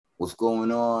What's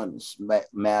going on? It's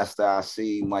Master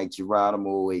IC, Mike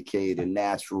Geronimo, aka The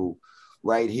Natural,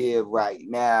 right here, right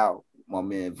now. My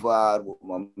man Vod, with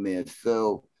my man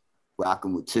Phil,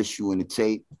 rocking with Tissue and the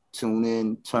Tape. Tune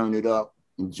in, turn it up,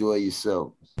 enjoy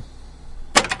yourself.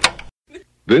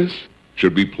 This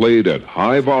should be played at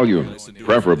high volume,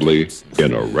 preferably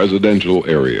in a residential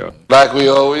area. Like we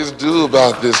always do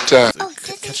about this time.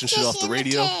 Catching shit off the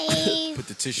radio. Put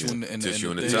the tissue in the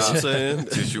tissue in the tape. top. Saying?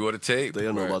 Tissue on the tape. They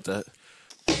don't know about that.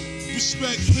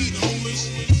 Respect heat,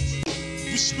 homies.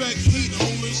 Respect heat,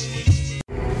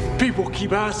 homies. People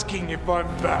keep asking if I'm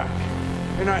back,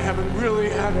 and I haven't really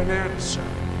had an answer.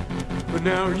 But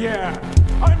now, yeah,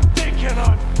 I'm thinking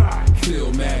I'm back.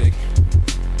 Philmatic,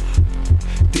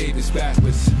 Davis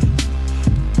backwards,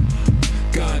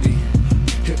 Gandhi,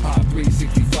 Hip Hop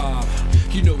 365.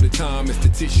 You know the time, it's the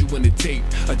tissue and the tape.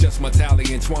 Adjust my tally,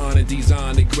 entwine and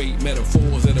design the great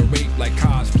metaphors of the rape like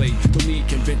cosplay. Don't need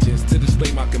conventions to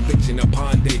display my conviction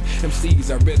upon day.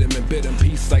 MCs, I rhythm and bid them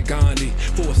peace like Gandhi.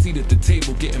 For a seat at the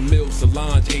table, getting meals,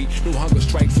 Solange ate. No hunger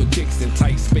strikes or kicks in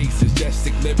tight spaces. Just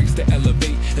sick lyrics to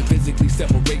elevate and physically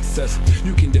separates us.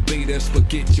 You can debate us, but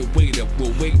get your weight up.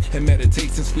 We'll wait and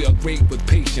meditate since we are great with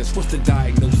patience. What's the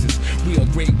diagnosis? We are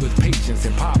great with patience.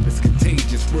 And pop is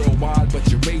contagious worldwide, but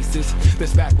you're racist.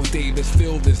 That's back when Davis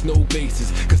filled, there's no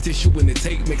basis. Cause tissue in the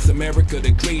tape makes America the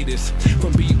greatest.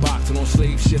 From beatboxing on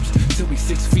slave ships till we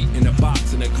 6 feet in a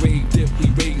box in a grave dip.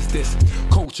 We raise this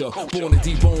culture, born to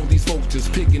debone these vultures,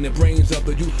 picking the brains of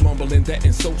the youth, mumbling that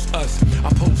insults us.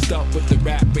 I post up with the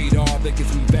rap radar that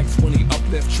gets me vexed when he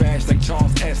uplift trash like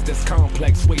Charles S. That's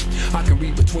complex. Wait, I can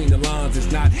read between the lines.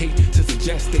 It's not hate to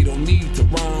suggest they don't need to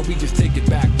rhyme. We just take it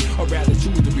back, or rather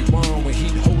choose to rewind when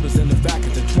heat holders in the back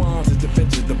intertwines as the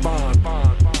benches the bond.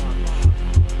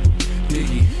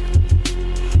 Diggy,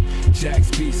 Jax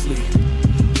Beasley,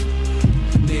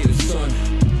 Native Son,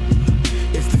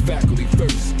 it's the faculty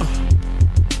first.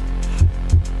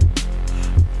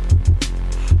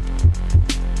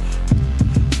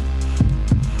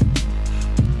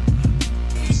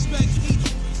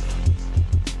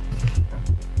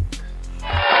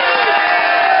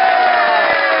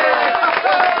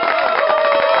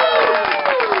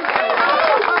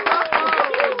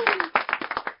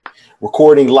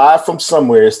 Recording live from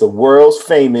somewhere, it's the world's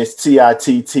famous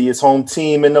TITT. It's home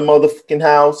team in the motherfucking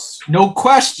house. No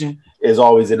question. As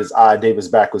always, it is I, Davis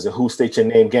Backwards, and who state your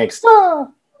name,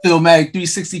 gangsta? Philmatic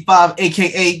 365,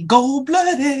 aka Gold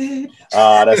Blooded.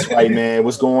 That's right, man.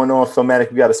 What's going on, Philmatic?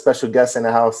 We got a special guest in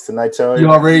the house tonight, You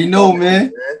already know,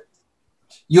 man.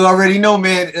 You already know,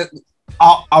 man.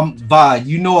 I'm Vod.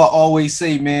 You know I always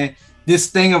say, man,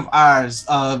 this thing of ours,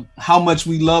 how much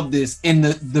we love this, and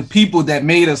the people that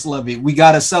made us love it, we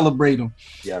gotta celebrate them.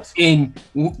 Yes. And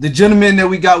the gentleman that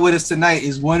we got with us tonight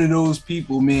is one of those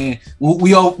people, man.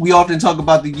 We often talk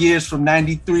about the years from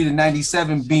 93 to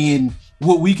 97 being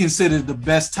what we consider the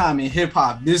best time in hip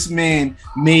hop. This man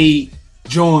made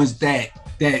joints that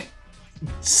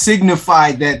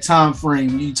signified that time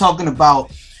frame. You're talking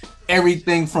about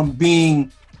everything from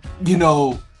being, you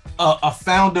know, a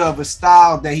founder of a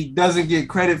style that he doesn't get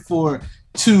credit for,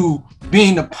 to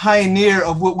being the pioneer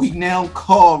of what we now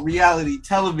call reality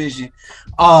television.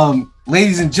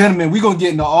 Ladies and gentlemen, we're gonna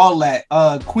get into all that.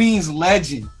 Queen's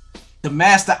legend, the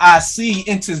Master IC,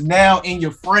 enters now in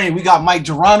your frame. We got Mike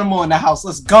Geronimo in the house.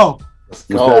 Let's go. Let's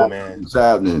go, man. What's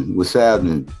happening? What's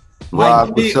happening?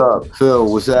 Rob, what's up?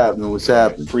 Phil, what's happening? What's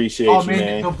happening? Appreciate you,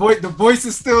 man. The voice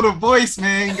is still the voice,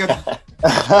 man.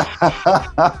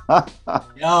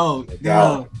 Yo.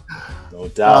 No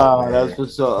doubt. That's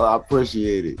what's up. I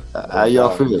appreciate it. How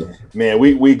y'all feeling? Man,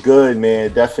 we good,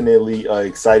 man. Definitely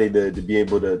excited to be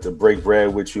able to break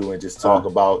bread with you and just talk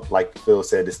about, like Phil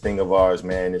said, this thing of ours,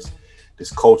 man.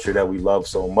 This culture that we love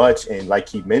so much. And like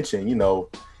he mentioned,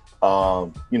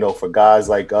 for guys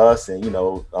like us and,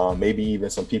 maybe even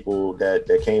some people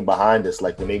that came behind us,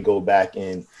 like when they go back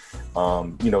and,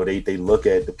 they look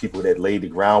at the people that laid the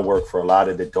groundwork for a lot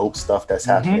of the dope stuff that's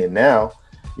happening now,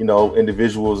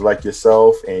 individuals like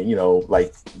yourself and,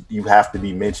 like you have to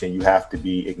be mentioned, you have to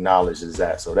be acknowledged as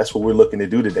that. So that's what we're looking to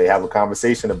do today. Have a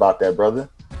conversation about that, brother.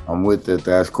 I'm with it.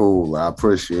 That's cool. I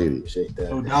appreciate it. Appreciate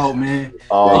that. No doubt, man.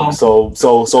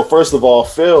 So first of all,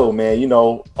 Phil, man,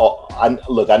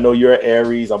 I know you're an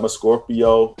Aries. I'm a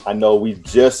Scorpio. I know we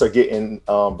just are getting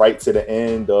right to the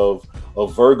end of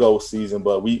Virgo season,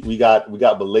 but we got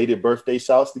belated birthday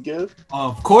shouts to give.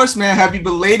 Of course, man. Happy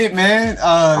belated, man.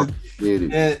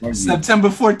 September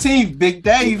 14th, big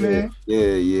day, man.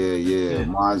 Yeah.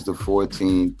 Mine's the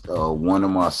 14th. One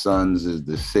of my sons is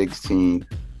the 16th.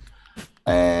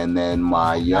 And then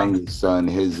my youngest son,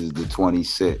 his is the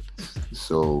 26th.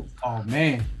 So oh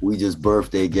man, we just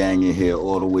birthday ganging here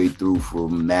all the way through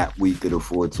from that week of the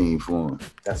 14th on.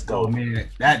 That's oh dope. man,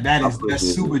 that's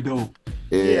super dope.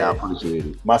 Yeah, I appreciate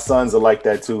it. My sons are like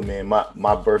that too, man.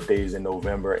 My birthday is in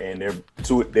November, and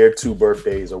their two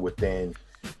birthdays are within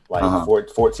like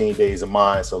 14 days of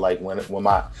mine. So like when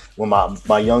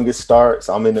my youngest starts,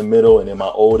 I'm in the middle, and then my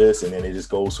oldest, and then it just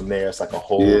goes from there. It's like a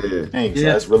whole thing. So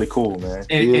that's really cool, man.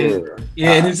 And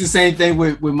it's the same thing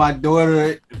with my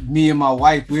daughter, me and my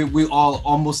wife. We all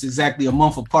almost exactly a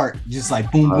month apart. Just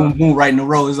like boom, boom, boom, right in a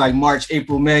row. It's like March,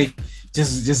 April, May.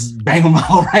 Just bang them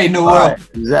out right in a row.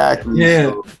 Exactly. Yeah,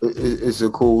 so it's a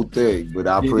cool thing, but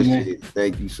I appreciate it.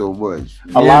 Thank you so much.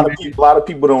 A lot of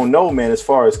people don't know, man. As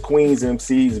far as Queens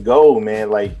MCs go, man,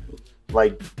 like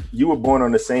you were born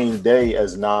on the same day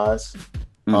as Nas.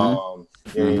 And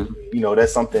you know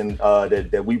that's something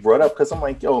that we brought up because I'm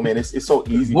like, yo, man, it's so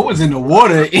easy. What was in the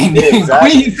water in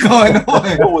Queens going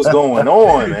on? What was going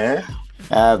on, man?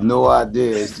 I have no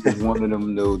idea. It's just one of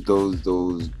them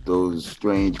those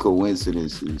strange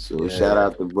coincidences. So shout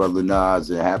out to Brother Nas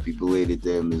and happy belated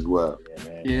to him as well.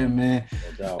 Yeah, man.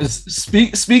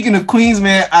 Speaking of Queens,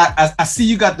 man, I see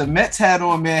you got the Mets hat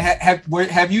on, man.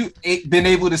 Have you been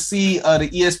able to see the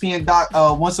ESPN doc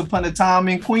Once Upon a Time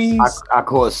in Queens? I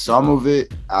caught some of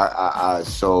it.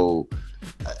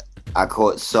 I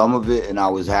caught some of it, and I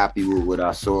was happy with what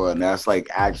I saw, and that's like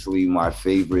actually my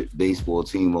favorite baseball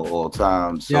team of all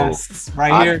time. So yes,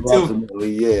 right here too.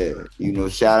 You know,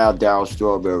 shout out Darryl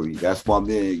Strawberry. That's my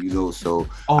man. You know, so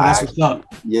that's what's up.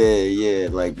 Yeah.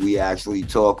 Like we actually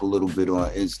talk a little bit on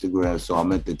Instagram, so I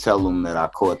meant to tell him that I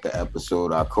caught the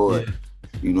episode. I caught. Yeah.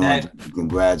 You know,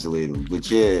 congratulate him.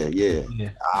 But yeah.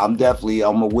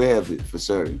 I'm aware of it for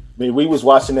certain. I mean, we was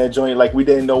watching that joint like we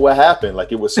didn't know what happened.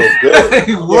 Like it was so good.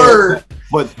 Word.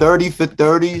 But 30 for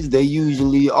 30s, they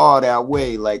usually are that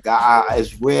way. Like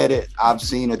it's rare that I've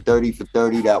seen a 30 for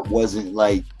 30 that wasn't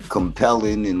like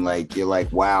compelling and like you're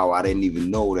like, wow, I didn't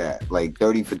even know that. Like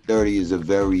 30 for 30 is a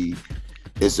very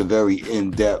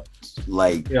in-depth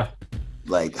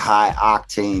like high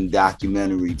octane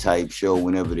documentary type show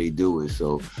whenever they do it.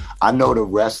 So I know the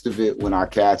rest of it when I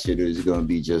catch it is going to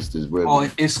be just as riveting. Oh,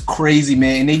 it's crazy,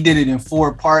 man. And they did it in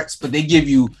 4 parts, but they did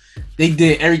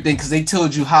everything because they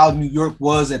told you how New York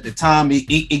was at the time.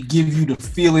 It gives you the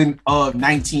feeling of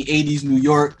 1980s New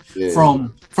York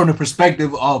from the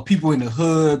perspective of people in the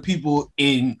hood, people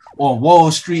on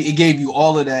Wall Street. It gave you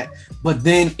all of that, but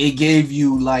then it gave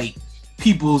you like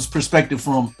people's perspective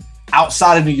from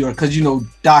outside of New York, because you know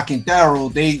Doc and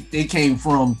Darryl, they came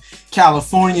from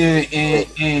California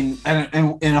and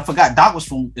I forgot Doc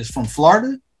is from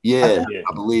Florida. I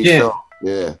believe so.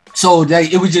 Yeah. So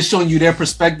it was just showing you their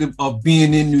perspective of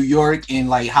being in New York and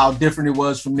like how different it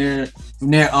was from their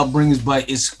upbringings. But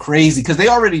it's crazy because they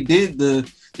already did the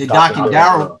Doc and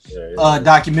Darryl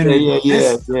documentary.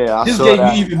 This gave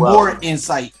you even more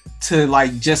insight to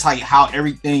like just like how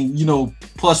everything, you know,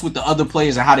 plus with the other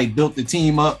players and how they built the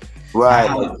team up. Right.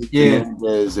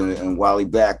 And Wally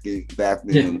back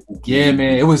then. Yeah,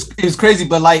 man. It was crazy.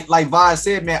 But like Vaughn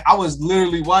said, man, I was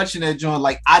literally watching that joint.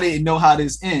 Like I didn't know how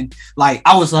this end. Like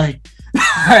I was like,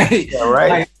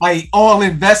 like all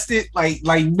invested, like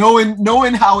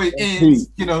knowing how it ends,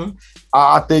 you know.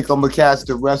 I think I'm gonna catch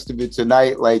the rest of it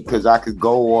tonight, like because I could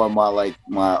go on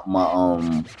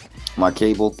my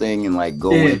cable thing and like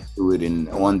go into it and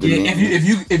on demand.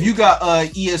 If you got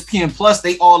ESPN Plus,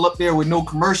 they all up there with no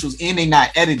commercials and they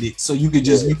not edited, so you could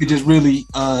just really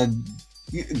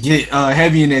get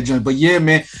heavy in that joint. But yeah,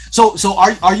 man. So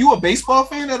are you a baseball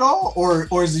fan at all, or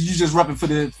is it you just repping for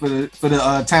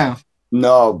the town?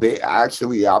 No,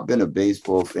 actually, I've been a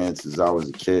baseball fan since I was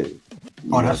a kid.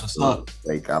 That's what's up.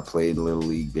 Like I played Little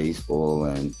League baseball,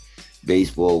 and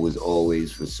baseball was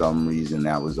always, for some reason,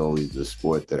 that was always the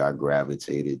sport that I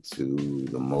gravitated to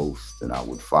the most and I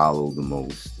would follow the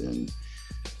most. And,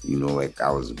 you know, like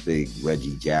I was a big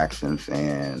Reggie Jackson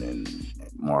fan and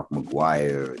Mark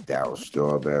McGwire, Darryl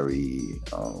Strawberry,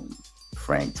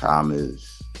 Frank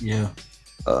Thomas. Yeah.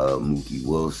 Mookie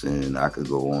Wilson, I could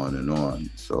go on and on.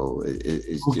 So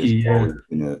it's just always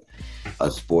been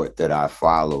a sport that I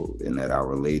followed and that I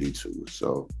related to.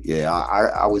 So yeah,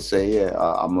 I would say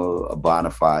I'm a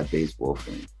bona fide baseball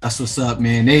fan. That's what's up,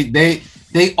 man. They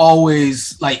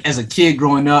always, like as a kid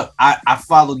growing up, I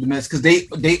followed the Mets because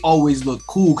they always look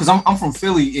cool. Because I'm from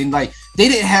Philly and like they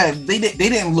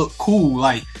didn't look cool.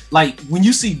 Like when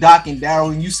you see Doc and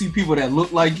Darryl and you see people that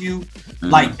look like you,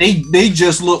 like they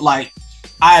just look like.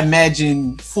 I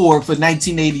imagine for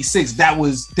 1986,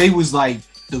 they was like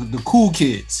the cool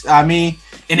kids. I mean,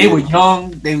 And they were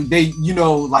young. They you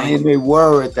know, like, and they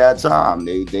were at that time.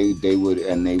 They would,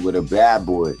 and they were the bad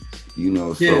boys, you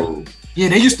know. So yeah,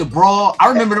 they used to brawl. I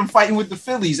remember them fighting with the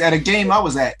Phillies at a game I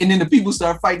was at, and then the people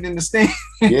started fighting in the stand.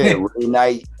 Yeah, Ray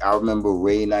Knight. I remember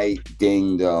Ray Knight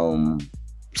dinged.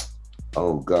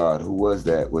 Oh God, who was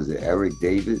that? Was it Eric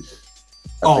Davis?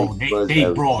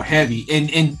 They brawl heavy,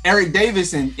 and Eric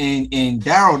Davis and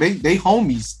Daryl, they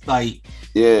homies, like.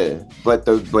 Yeah, but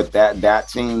that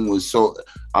team was so.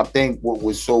 I think what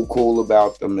was so cool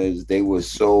about them is they were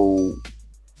so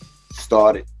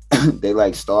started. They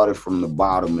like started from the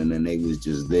bottom, and then they was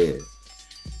just there.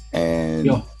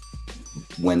 And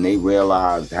when they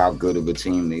realized how good of a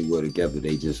team they were together,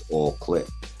 they just all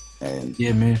clicked. And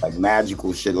yeah, man, like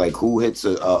magical shit. Like who hits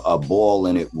a ball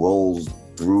and it rolls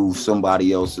through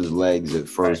somebody else's legs at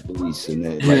first base, and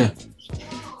it, like,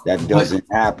 that doesn't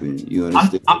happen. You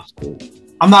understand?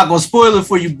 I'm not gonna spoil it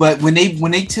for you, but when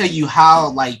they tell you how,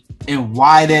 like, and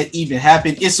why that even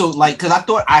happened, it's so, like, because I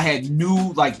thought I had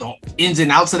knew like the ins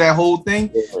and outs of that whole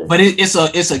thing, but it's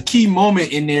a key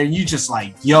moment in there, and you just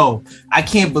like, yo, I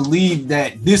can't believe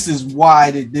that this is why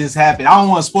that this happened. I don't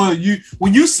want to spoil you.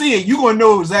 When you see it, you're gonna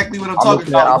know exactly what I'm talking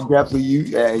about. I'm definitely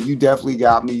you definitely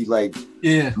got me like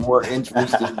more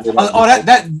interested. But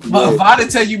if I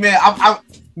tell you, man,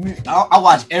 I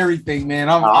watch everything, man.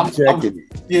 I'm checking it.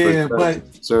 Yeah, but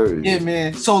yeah,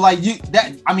 man. So like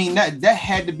that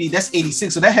had to be, that's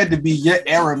 86. So that had to be your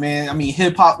era, man. I mean,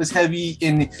 hip hop is heavy,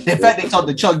 and in fact they talked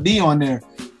to Chuck D on there,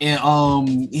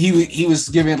 and he was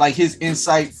giving like his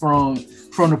insight from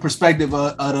the perspective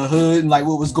of the hood and like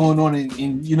what was going on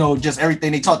in you know, just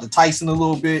everything. They talked to Tyson a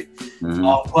little bit,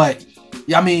 but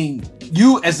yeah, I mean,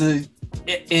 you as in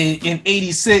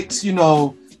 86, you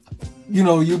know,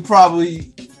 you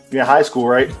probably in high school,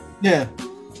 right? Yeah.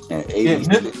 In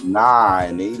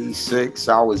 86,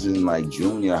 I was in like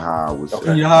junior high. I was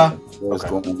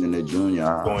going into junior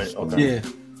high. Yeah.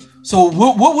 So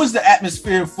what was the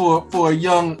atmosphere for a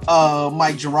young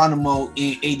Mike Geronimo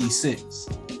in 86?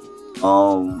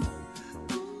 Well,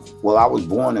 I was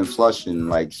born in Flushing,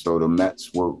 like, so the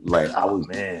Mets were like,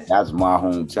 that's my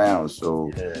hometown.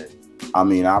 So I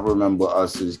mean, I remember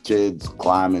us as kids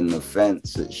climbing the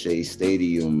fence at Shea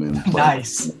Stadium and playing on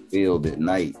the field at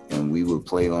night, and we would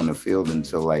play on the field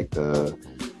until like the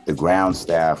ground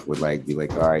staff would like be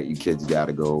like, all right, you kids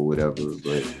gotta go, whatever.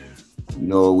 But you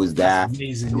know, it was that.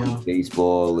 Amazing, it was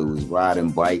baseball, it was riding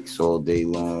bikes all day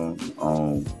long.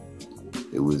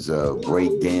 It was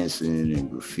break dancing and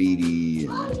graffiti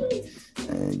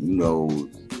and you know,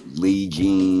 Lee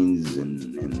jeans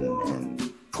and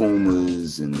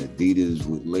Pumas and Adidas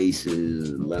with laces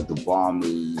and leather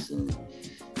bombers and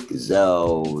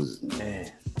gazelles.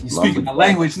 Man, you speaking my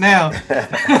language now.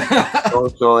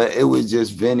 so it was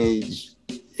just vintage.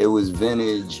 It was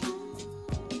vintage,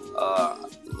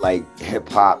 like hip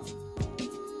hop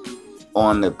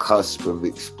on the cusp of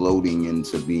exploding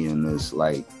into being this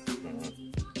like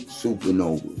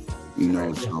supernova, you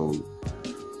know. So,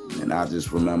 and I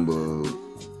just remember,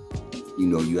 you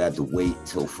know, you had to wait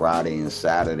till Friday and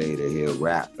Saturday to hear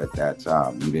rap at that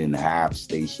time. You didn't have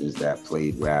stations that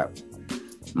played rap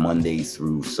Monday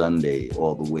through Sunday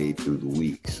all the way through the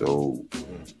week. So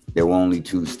there were only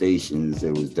two stations.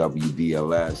 There was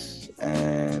WBLS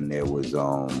and there was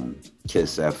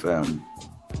Kiss FM,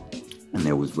 and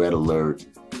there was Red Alert,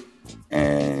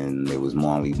 and there was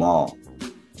Marley Marl.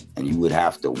 And you would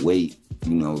have to wait,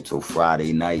 you know, till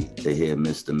Friday night to hear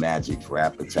Mr. Magic's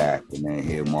Rap Attack, and then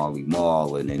hear Marley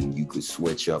Marl, and then you could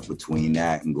switch up between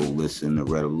that and go listen to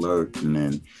Red Alert, and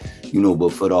then, you know,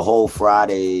 but for the whole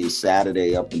Friday,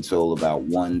 Saturday, up until about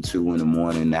 1, 2 in the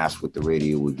morning, that's what the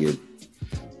radio would give.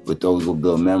 But those were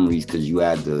good memories, because you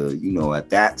had to, you know, at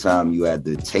that time, you had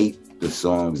to tape the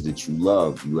songs that you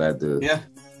loved. You had to,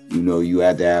 you know, you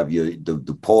had to have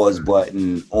the pause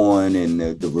button on and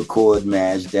the record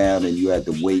mash down, and you had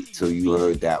to wait till you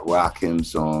heard that Rakim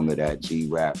song or that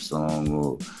G-Rap song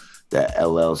or that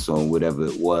LL song, whatever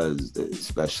it was, the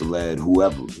Special Ed,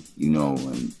 whoever, you know,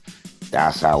 and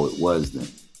that's how it was then.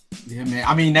 Yeah, man.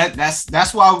 I mean,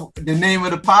 that's why the name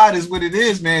of the pod is what it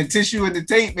is, man. Tissue and the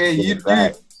Tape, man. You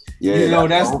know,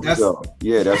 that's over.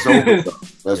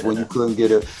 That's when you couldn't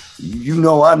get a, you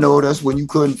know, I know that's when you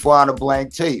couldn't find a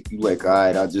blank tape. You like, all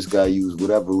right, I just gotta use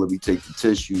whatever. Let me take the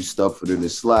tissue, stuff it in the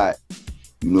slot.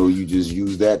 You know, you just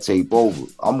use that tape over.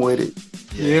 I'm with it.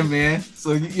 Yeah, man.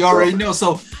 So you already know.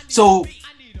 So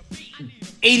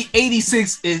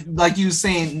 86 is, like you were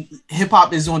saying, hip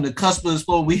hop is on the cusp of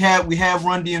explode. We have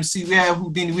Run DMC, we have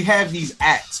Houdini, we have these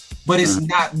acts, but it's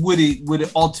not what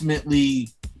it ultimately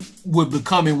would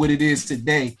become and what it is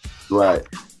today. Right.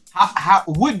 how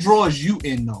what draws you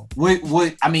in though?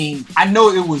 What I mean, I know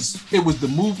it was the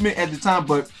movement at the time,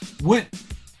 but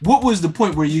what was the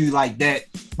point where you like that?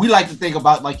 We like to think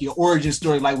about like your origin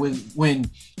story, like when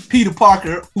Peter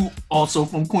Parker, who also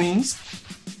from Queens,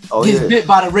 gets bit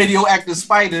by the radioactive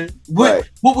spider. What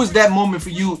was that moment for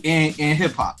you in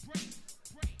hip hop?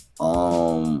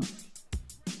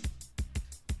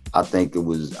 I think I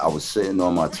was sitting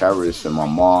on my terrace and my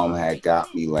mom had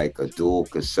got me like a dual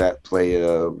cassette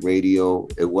player radio.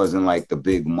 It wasn't like the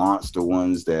big monster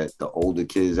ones that the older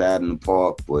kids had in the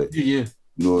park, but you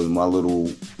know, it was my little,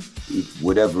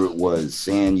 whatever it was,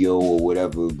 Sanyo or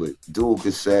whatever, but dual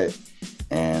cassette.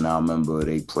 And I remember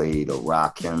they played a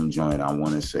Rakim joint. I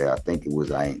want to say, I think it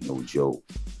was I Ain't No Joke.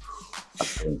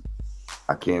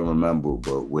 I can't remember,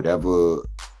 but whatever,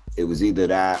 it was either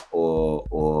that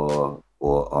or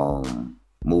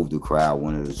Move the Crowd,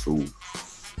 one of the two.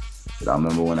 But I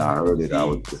remember when I heard it, I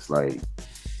was just like,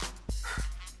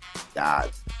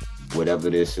 God, whatever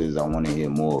this is, I want to hear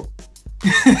more.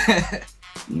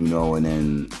 You know,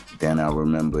 and then I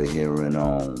remember hearing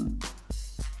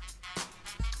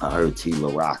I heard T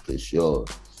La Rock Is Yours,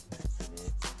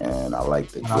 and I like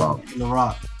the drum. La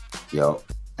Rock. Yo,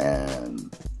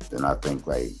 and then I think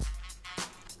like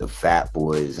the Fat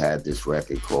Boys had this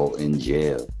record called In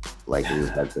Jail. Like it was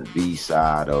like the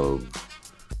B-side of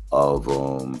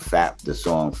the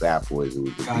song Fat Boys. It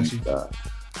was the B-side.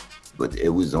 But it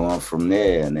was on from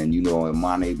there. And then, you know, in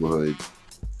my neighborhood,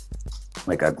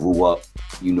 like I grew up,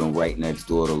 you know, right next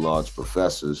door to Large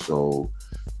Professor. So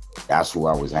that's who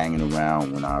I was hanging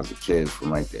around when I was a kid from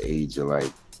like the age of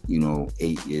like, you know,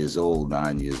 8 years old,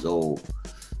 9 years old.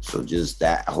 So just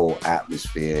that whole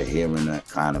atmosphere, hearing that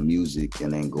kind of music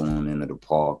and then going into the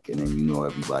park and then, you know,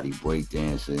 everybody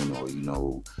breakdancing or, you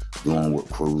know, doing what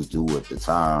crews do at the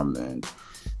time. And,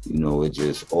 you know, it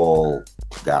just all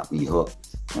got me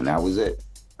hooked. And that was it.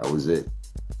 That was it.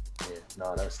 Yeah,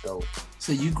 no, that's dope.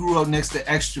 So you grew up next to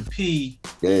Extra P.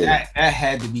 Yeah. That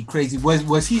had to be crazy.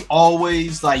 Was he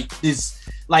always like this?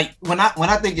 Like when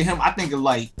I think of him, I think of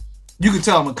like, you can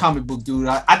tell I'm a comic book dude.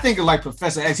 I think of like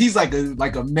Professor X. He's like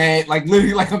a mad, like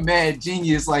literally like a mad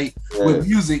genius, like with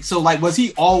music. So like, was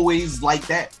he always like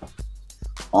that?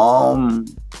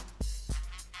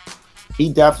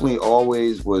 He definitely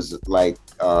always was like,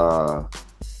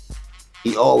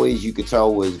 he always, you could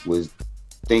tell was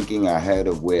thinking ahead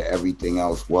of where everything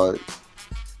else was.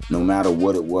 No matter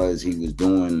what it was he was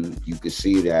doing, you could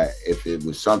see that if it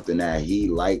was something that he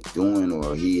liked doing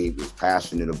or he was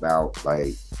passionate about,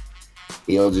 like,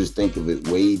 he'll just think of it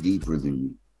way deeper than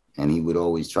you. And he would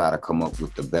always try to come up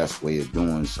with the best way of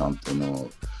doing something. Or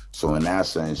so in that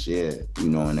sense, yeah, you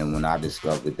know, and then when I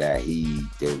discovered that he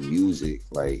did music,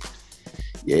 like,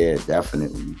 yeah,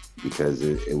 definitely. Because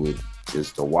it would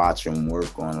just to watch him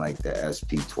work on like the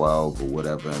SP12 or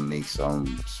whatever and make some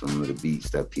of the beats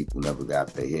that people never got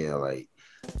to hear, like,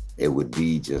 it would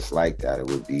be just like that. It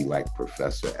would be like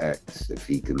Professor X. If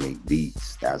he could make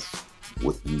beats, that's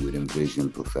what you would envision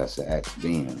Professor X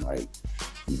being. Like,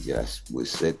 he just would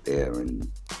sit there and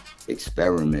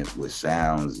experiment with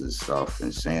sounds and stuff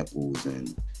and samples,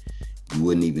 and you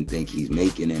wouldn't even think he's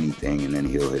making anything, and then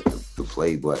he'll hit the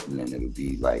play button and it'll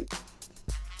be like,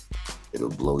 it'll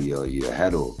blow your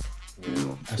head off. You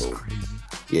know? That's crazy.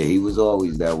 Yeah, he was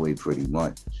always that way pretty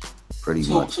much.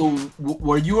 So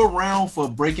were you around for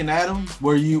Breaking Atoms?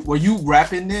 Were you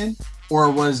rapping then?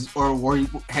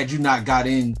 Had you not got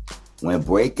in? When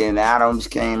Breaking Atoms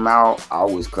came out, I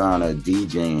was kind of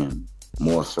DJing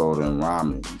more so than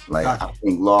rhyming. Like, I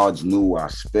think Large knew I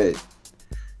spit,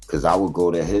 because I would go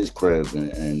to his crib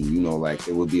and, you know, like,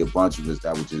 there would be a bunch of us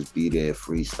that would just be there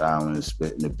freestyling and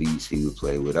spitting the beats. He would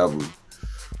play whatever.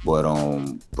 But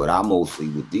I mostly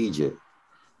would DJ.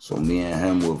 So me and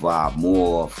him would vibe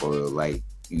more for, like,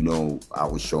 you know, I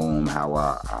would show him how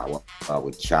I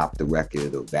would chop the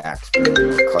record or backspin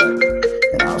or cut,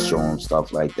 and I'll show him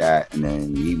stuff like that. And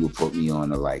then he would put me on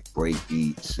the like break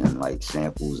beats and like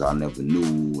samples I never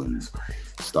knew and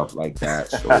stuff like that.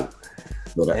 So,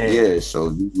 so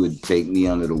he would take me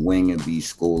under the wing and be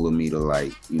schooling me to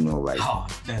like, you know, like,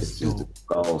 this is the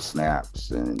skull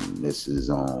snaps and this is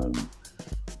the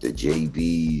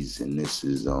JBs and this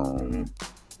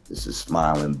is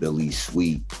Smiling Billy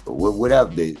Sweet, or whatever,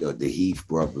 the Heath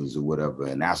Brothers or whatever.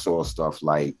 And that's all stuff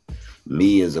like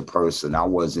me as a person, I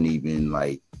wasn't even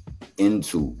like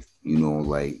into, you know,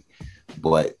 like,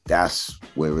 but that's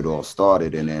where it all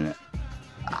started. And then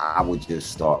I would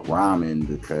just start rhyming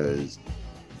because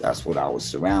that's what I was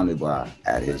surrounded by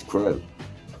at his crib.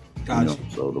 Gotcha. You know?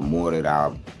 So the more that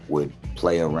I would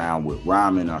play around with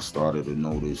rhyming, I started to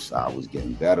notice I was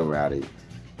getting better at it.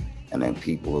 And then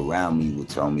people around me would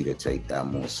tell me to take that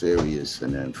more serious.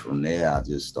 And then from there, I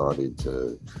just started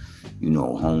to,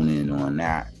 hone in on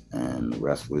that. And the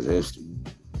rest was history.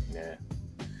 Yeah.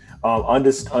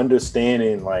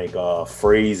 Understanding like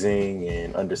phrasing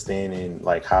and understanding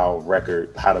like how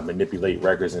to manipulate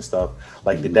records and stuff.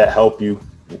 Like, did that help you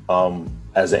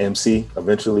as an MC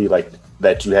eventually? Like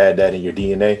that you had that in your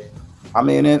DNA? I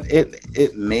mean,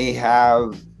 it may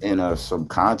have in a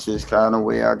subconscious kind of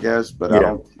way, I guess, but I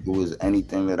don't think it was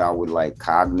anything that I would like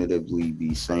cognitively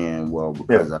be saying, well,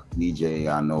 because I'm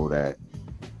DJ, I know that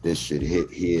this should hit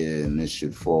here and this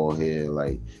should fall here.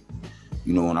 Like,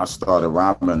 when I started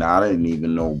rhyming, I didn't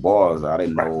even know bars. I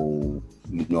didn't know,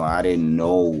 I didn't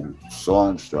know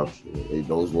song structure.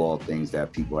 Those were all things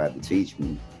that people had to teach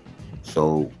me.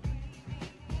 So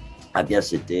I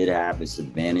guess it did have its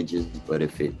advantages, but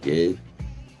if it did,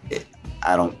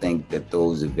 I don't think that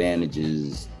those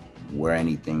advantages were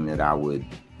anything that I would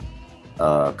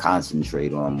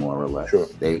concentrate on, more or less. Sure.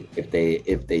 If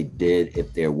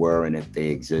there were, and if they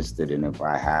existed, and if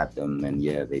I had them, then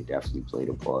yeah, they definitely played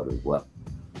a part as well.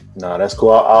 No, that's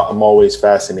cool. I'm always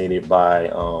fascinated by,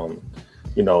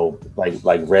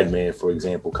 like Redman, for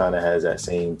example, kind of has that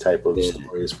same type of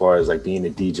story as far as like being a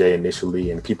DJ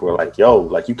initially, and people are like, yo,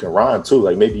 like you can rhyme too.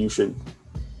 Like maybe you should,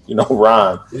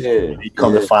 rhyme. Yeah. You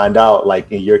come to find out,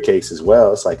 like in your case as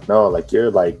well, it's like, no, like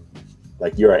you're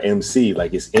an MC,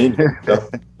 like it's in you.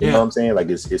 You know what I'm saying? Like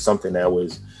it's something that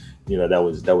was,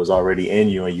 that was already in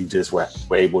you, and you just were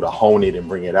able to hone it and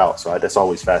bring it out. So that's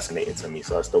always fascinating to me.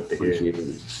 So that's dope to hear.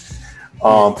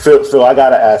 Phil, I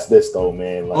gotta ask this though,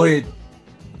 man. Like,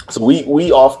 so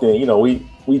we often,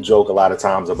 we joke a lot of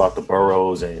times about the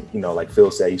boroughs, and like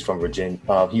Phil said, he's from Virginia.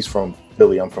 He's from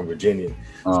Philly. I'm from Virginia.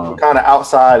 So we're kind of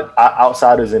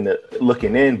outsiders in the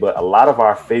looking in, but a lot of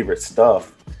our favorite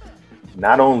stuff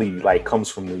not only like comes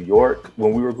from New York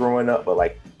when we were growing up, but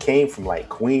like came from like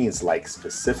Queens, like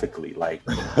specifically like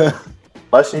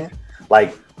Flushing.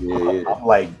 Like I'm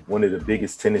like one of the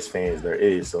biggest tennis fans there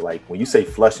is. So like when you say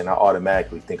Flushing, I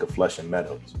automatically think of Flushing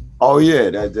Meadows. Oh yeah,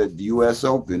 the U.S.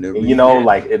 Open.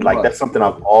 Like that's something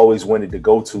I've always wanted to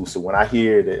go to. So when I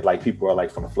hear that like people are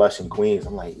like from Flushing, Queens,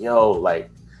 I'm like, yo, like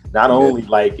not only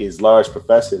like is Large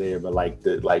Professor there, but like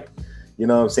the you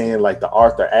know what I'm saying? Like the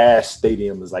Arthur Ashe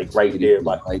Stadium is like right there.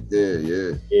 Like right there,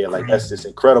 yeah. Yeah, like that's just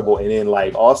incredible. And then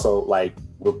like also like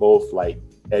we're both like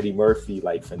Eddie Murphy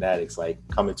like fanatics. Like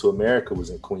Coming to America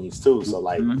was in Queens too. So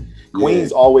like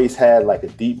Queens always had like a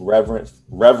deep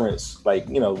reverence, like,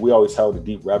 we always held a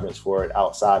deep reverence for it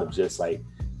outside of just like,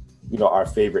 our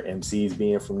favorite MCs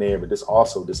being from there. But there's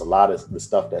also just a lot of the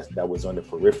stuff that was on the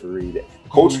periphery that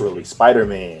culturally,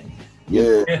 Spider-Man,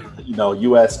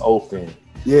 US Open.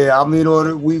 Yeah, I mean,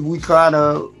 we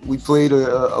played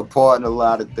a part in a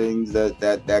lot of things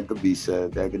that could be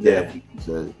said. That could definitely be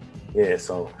said. Yeah,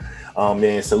 so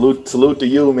man, salute to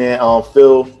you, man.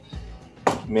 Phil,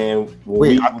 man.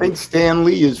 I think Stan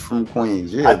Lee is from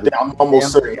Queens. Yeah, I'm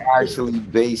almost certain. Actually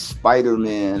based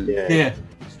Spider-Man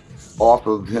off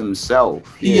of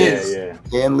himself. Yeah.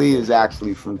 Stan Lee is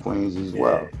actually from Queens as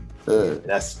well.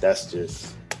 That's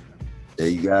just. There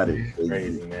you got it.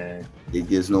 Crazy, man. It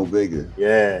gets no bigger.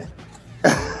 Yeah.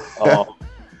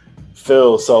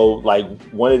 Phil, so like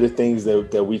one of the things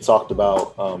that we talked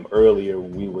about earlier,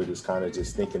 we were just kind of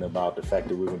just thinking about the fact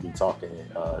that we're going to be talking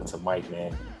to Mike,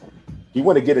 man. You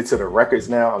want to get into the records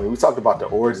now? I mean, we talked about the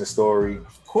origin story.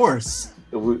 Of course.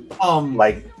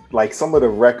 Like some of the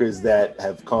records that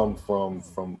have come from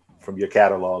your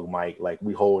catalog, Mike, like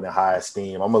we hold in high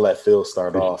esteem. I'm gonna let Phil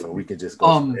start off, and we can just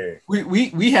go from there.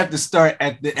 We have to start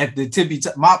at the tippy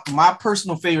top. My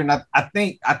personal favorite, and I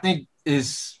think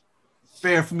is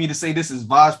fair for me to say this is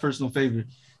Vaj's personal favorite.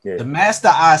 Yeah. The Master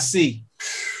IC,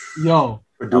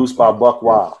 produced by Buck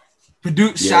Wild.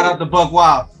 Shout out to Buck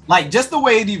Wild. Like just the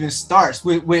way it even starts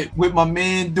with my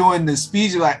man doing the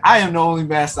speech, like I am the only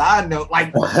master I know.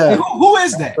 Like who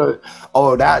is that?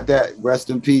 That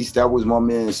rest in peace. That was my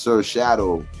man Sir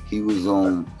Shadow. He was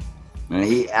and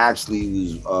he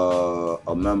actually was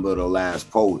a member of the Last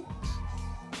Poets.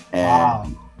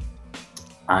 And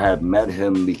I had met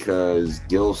him because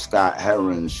Gil Scott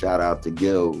Heron, shout out to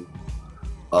Gil,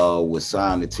 was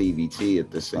signed to TVT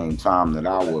at the same time that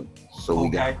I was. So we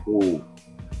got cool.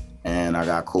 And I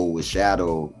got cool with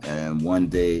Shadow. And one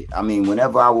day, I mean,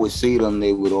 whenever I would see them,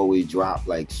 they would always drop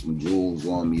like some jewels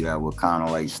on me that would kind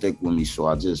of like stick with me. So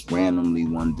I just randomly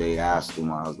one day asked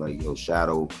him, I was like, yo,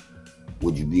 Shadow,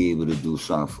 would you be able to do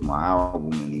something for my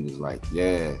album? And he was like,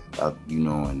 yeah,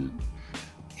 and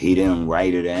he didn't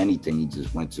write it or anything. He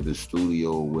just went to the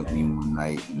studio with me one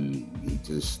night and he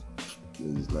was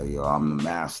like, yo, I'm the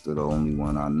master, the only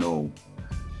one I know.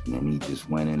 and he just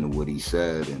went into what he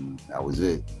said, and that was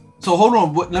it. So hold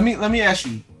on, let me ask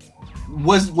you.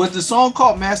 Was the song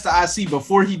called Master IC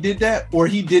before he did that, or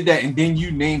he did that and then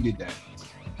you named it that?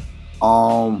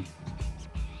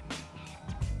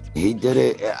 He did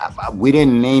it. We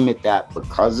didn't name it that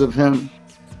because of him,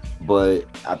 but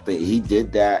I think he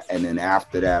did that, and then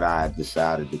after that, I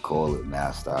decided to call it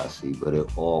Master IC. But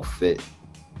it all fit,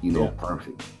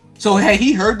 perfect. So had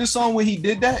he heard the song when he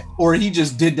did that, or he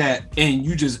just did that and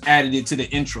you just added it to the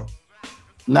intro?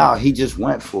 No, he just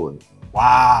went for it.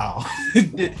 Wow.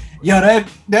 Yo,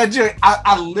 that joke,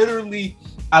 I literally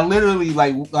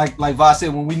like Voss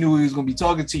said, when we knew he was gonna be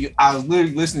talking to you, I was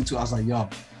literally listening to it. I was like, yo,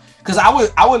 because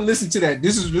I would listen to that.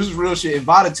 This is real shit. And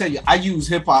Vada tell you, I use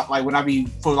hip hop like when I be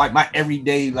for like my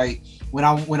everyday, like when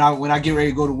I get ready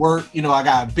to go to work, I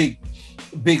got a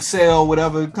big sale,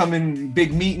 whatever, coming,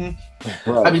 big meeting.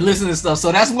 Right. I be listening to stuff.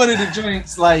 So that's one of the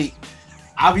joints, like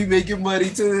I'll be making money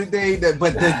to the day that,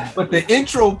 but the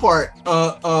intro part,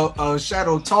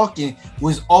 Shadow talking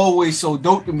was always so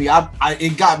dope to me.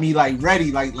 It got me like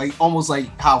ready, like almost like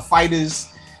how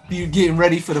fighters be getting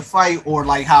ready for the fight, or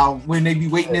like how when they be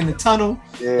waiting in the tunnel.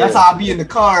 Yeah. That's how I be in the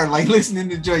car, like listening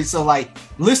to Joy. So like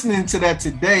listening to that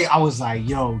today, I was like,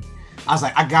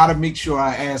 I gotta make sure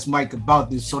I ask Mike about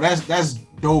this. So that's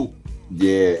dope.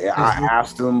 Yeah, I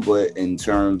asked him, but in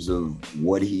terms of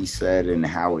what he said and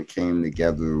how it came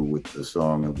together with the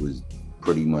song, it was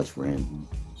pretty much random.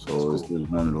 So it's just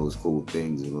one of those cool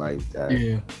things in life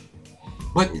that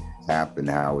but it happened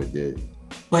how it did.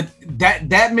 But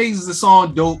that makes the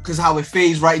song dope because how it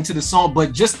fades right into the song,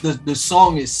 but just the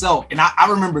song itself. And I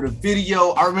remember the video,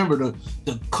 I remember the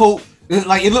coat.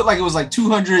 Like it looked like it was like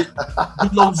 200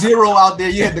 below zero out there.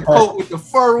 You had the coat with the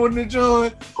fur on the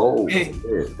joint. Oh, yeah.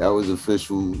 That was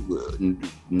official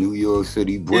New York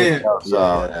City brick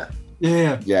outside.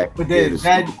 Yeah. But man,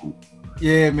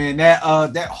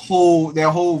 that whole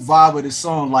vibe of the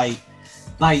song, like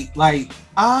that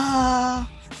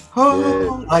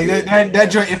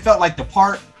joint. It felt like the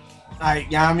part.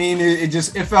 Like, I mean, it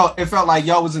felt like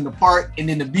y'all was in the part, and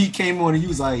then the beat came on, and you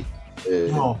was like.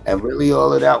 And really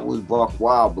all of that was Buck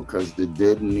Wild because it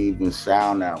didn't even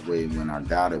sound that way when I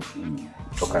got it from him.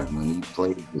 Okay. When he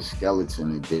played the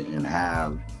skeleton, it didn't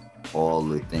have all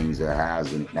the things it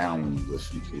has in it now when you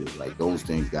listen to it. Like those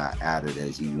things got added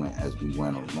as we went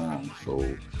along. So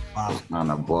it's kind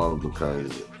of above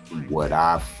because what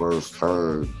I first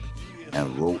heard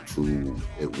and wrote to,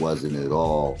 it wasn't at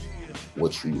all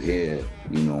what you hear,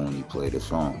 when you play the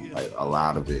song. Like a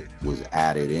lot of it was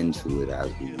added into it as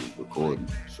we were recording.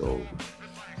 So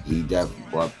he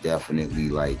definitely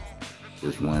like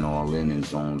just went all in and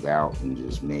zoned out and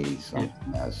just made something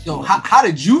that's. Yo, how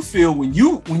did you feel when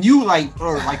you like,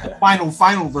 or like the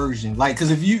final version? Like,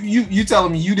 because if you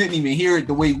telling me you didn't even hear it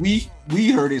the way we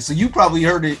heard it, so you probably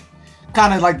heard it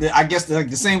kind of like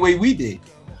the same way we did.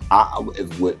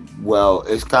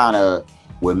 It's kind of.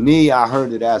 With me, I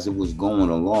heard it as it was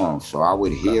going along, so I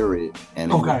would hear it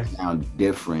and it would sound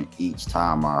different each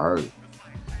time I heard it.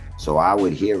 So I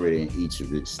would hear it in each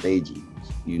of its stages,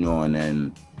 and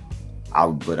then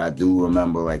but I do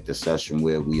remember like the session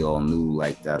where we all knew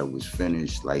like that it was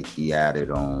finished. Like he added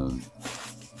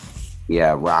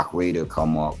Rock Raider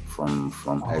come up from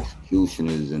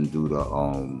Executioners and do the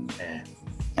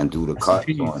cut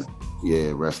on it.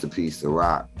 Yeah, rest in peace to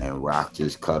Rock, and Rock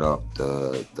just cut up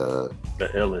the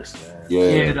illest, man.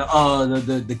 Yeah,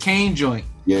 the cane joint.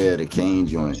 Yeah, the cane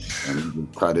joint, and he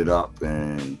just cut it up,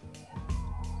 and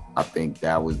I think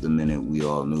that was the minute we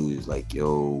all knew is like,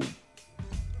 yo,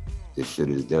 this shit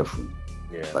is different.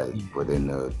 Yeah, like, but in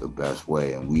the best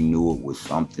way, and we knew it was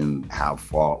something. How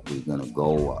far it was gonna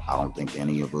go, I don't think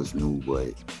any of us knew,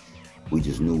 but. We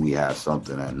just knew we had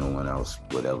something that no one else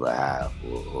would ever have.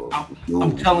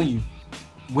 I'm telling you,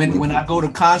 when I go to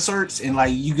concerts and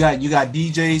like you got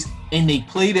DJs and they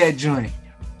play that joint,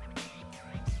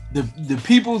 the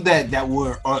people that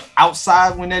were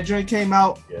outside when that joint came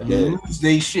out, lose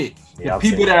they shit. The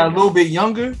people that are a little bit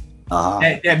younger,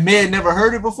 that may have never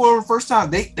heard it before the first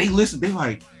time, they listen. They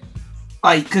like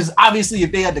because obviously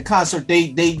if they at the concert,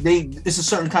 they it's a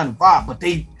certain kind of vibe, but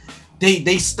they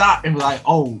stop and be like,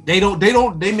 oh, they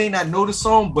may not know the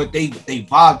song, but they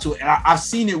vibe to it. And I've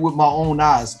seen it with my own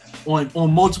eyes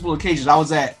on multiple occasions. I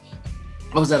was at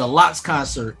a Lots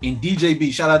concert in DJ B.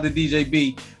 Shout out to DJ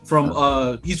B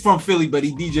from he's from Philly, but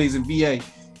he DJs in VA.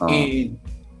 And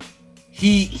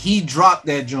he dropped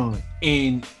that joint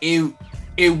and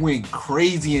it went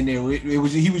crazy in there. He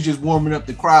was just warming up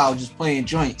the crowd, just playing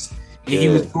joints. And he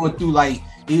was going through like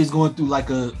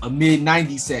a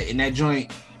mid-90s set, and that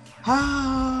joint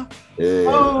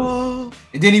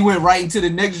And then he went right into the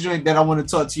next joint that I want to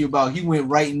talk to you about. He went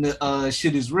right into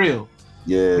Shit Is Real.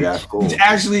 Yeah, that's cool. Which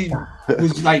actually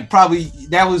was like probably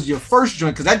that was your first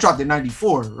joint because that dropped in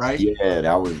 '94, right? Yeah,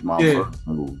 that was my first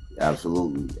move.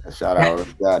 Absolutely. Shout out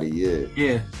Irv Gotti, yeah.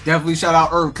 Yeah, definitely shout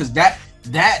out Irv because that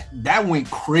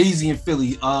went crazy in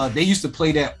Philly. They used to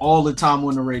play that all the time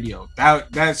on the radio.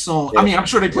 That song, yeah. I mean, I'm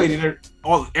sure they played it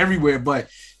everywhere, but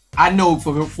I know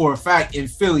for a fact in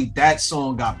Philly that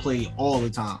song got played all the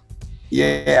time.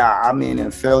 Yeah, I mean, in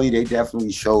Philly, they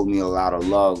definitely showed me a lot of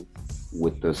love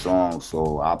with the song,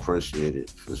 so I appreciate it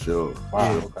for sure.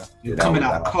 Wow, okay. Yeah, coming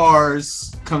out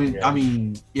cars, I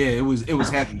mean, yeah, it was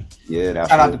heavy. Yeah, that's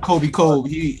shout out to Kobe Cole.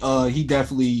 He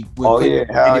definitely. Hell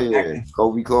yeah,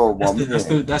 Kobe Cole.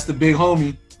 That's the big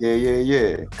homie.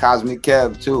 Yeah. Cosmic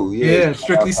Kev too. Yeah,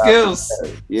 Strictly Skills.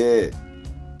 Yeah,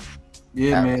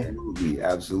 man.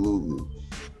 Absolutely.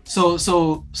 So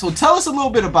tell us a little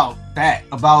bit about that,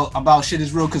 about Shit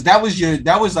Is Real, because that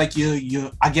was like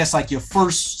your I guess like your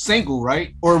first single,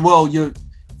 right? Or well,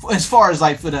 as far as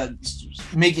like for the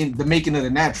making of the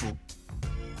Natural.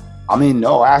 I mean,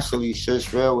 no, actually, Shit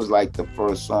Is Real was like the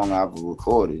first song I ever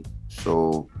recorded.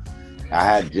 So I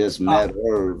had just met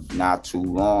Irv not too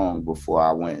long before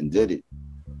I went and did it,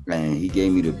 and he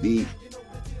gave me the beat.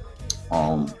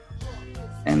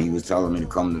 And he was telling me to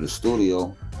come to the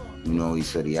studio. You know, he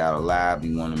said he had a lab,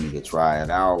 he wanted me to try it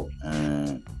out,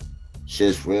 and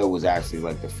Shit's Real was actually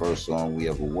like the first song we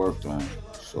ever worked on.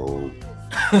 So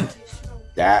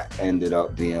that ended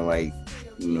up being like,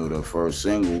 you know, the first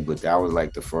single, but that was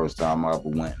like the first time I ever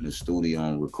went in the studio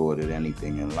and recorded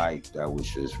anything in life. That was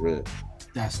Shit's Real.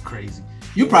 That's crazy.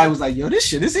 You probably was like, yo, this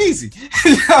shit is easy.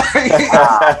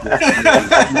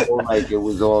 Like it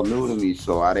was all new to me,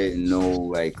 so I didn't know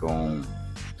like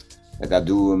I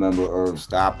do remember Irv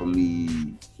stopping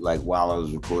me like while I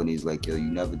was recording. He's like, yo,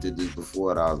 you never did this before?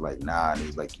 And I was like, nah. And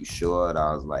he's like, you sure? And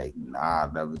I was like, nah, I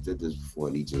never did this before.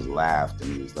 And he just laughed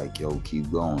and he was like, yo, keep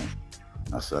going.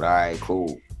 And I said, all right,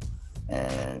 cool.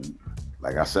 And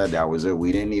like I said, that was it.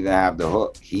 We didn't even have the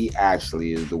hook. He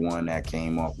actually is the one that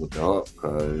came up with the hook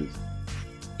because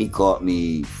he caught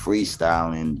me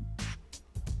freestyling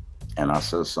and I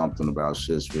said something about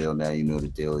Shit's Real. Now you know the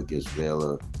deal, it gets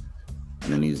realer.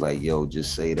 And then he's like, yo,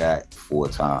 just say that 4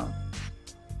 times.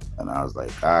 And I was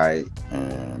like, all right.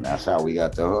 And that's how we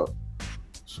got the hook.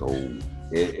 So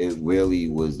it really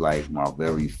was like my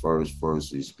very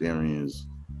first experience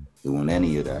doing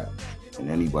any of that in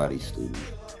anybody's studio.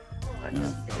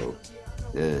 So,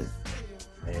 yeah.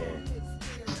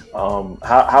 Man.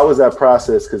 How was that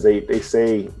process? Because they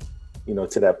say, you know,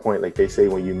 to that point, like they say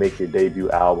when you make your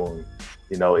debut album,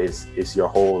 you know, it's your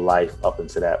whole life up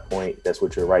until that point. That's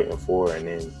what you're writing for. And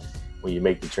then when you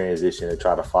make the transition and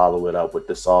try to follow it up with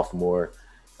the sophomore,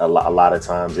 a lot of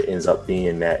times it ends up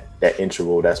being that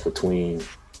interval that's between,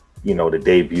 you know, the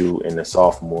debut and the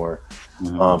sophomore.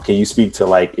 Mm-hmm. Can you speak to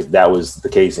like if that was the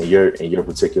case in your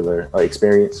particular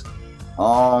experience?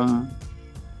 I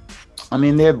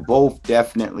mean, they're both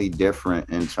definitely different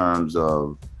in terms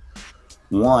of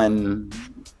one,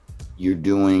 you're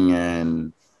doing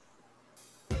an,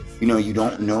 you know, you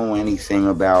don't know anything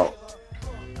about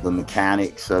the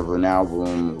mechanics of an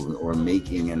album or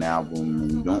making an album,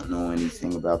 and you don't know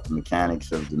anything about the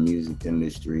mechanics of the music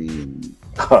industry, and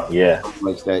yeah, so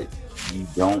much that you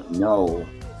don't know.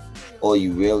 All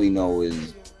you really know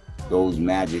is those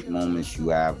magic moments you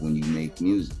have when you make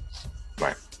music.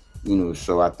 Right. You know,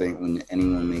 so I think when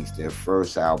anyone makes their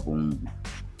first album,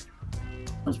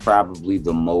 it's probably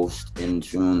the most in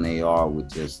tune they are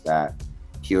with just that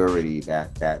purity,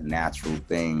 that natural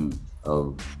thing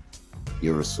of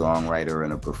you're a songwriter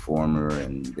and a performer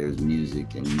and there's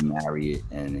music and you marry it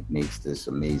and it makes this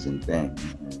amazing thing.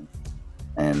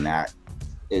 And that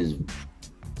is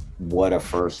what a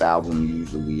first album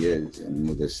usually is. And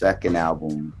with a second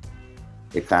album,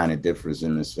 it kind of differs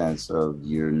in the sense of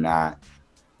you're not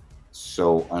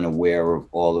so unaware of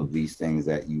all of these things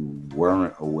that you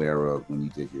weren't aware of when you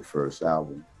did your first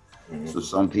album. Mm-hmm. So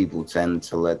some people tend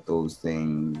to let those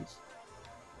things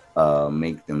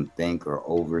make them think or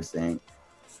overthink.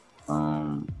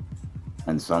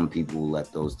 And some people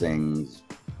let those things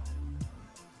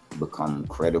become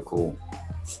critical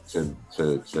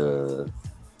to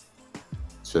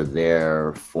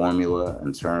their formula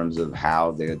in terms of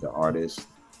how they're the artist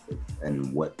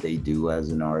and what they do as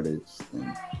an artist.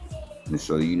 And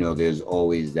so, you know, there's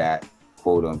always that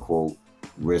quote unquote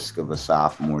risk of a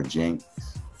sophomore jinx.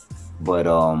 But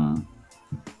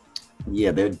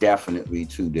yeah, they're definitely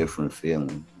two different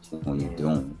feelings when you're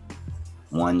doing it.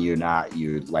 One, you're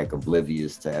like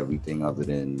oblivious to everything other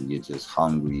than you're just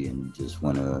hungry and you just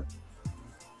want to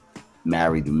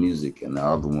married to music, and the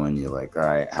other one you're like, all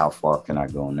right, how far can I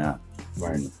go now?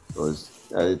 Right. So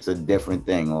it's a different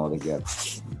thing altogether.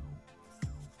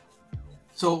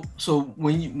 So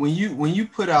when you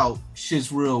put out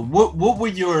Shit's Real, what were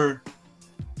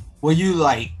you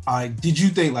like, all right, did you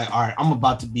think like, all right, I'm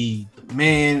about to be the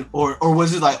man, or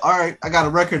was it like, all right, I got a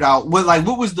record out? What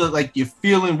was the, like, your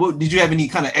feeling? What did you have any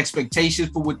kind of expectations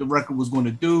for what the record was going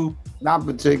to do? Not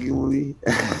particularly.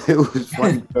 It was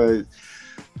funny because,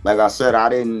 like I said, I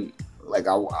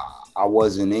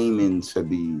wasn't aiming to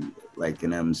be like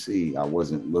an MC. I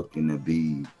wasn't looking to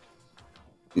be,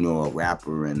 you know, a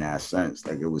rapper in that sense.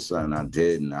 Like, it was something I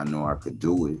did and I know I could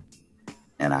do it.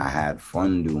 And I had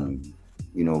fun doing it,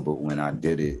 you know, but when I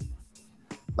did it,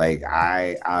 like,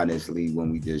 I honestly,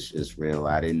 when we did Shit's Real,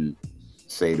 I didn't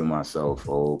say to myself,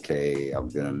 oh, okay, I'm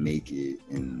gonna make it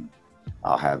and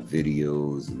I'll have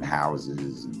videos and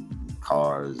houses and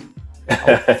cars.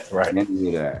 Right.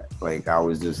 Any of that. Like, I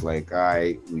was just like, all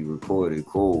right, we recorded,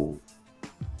 cool.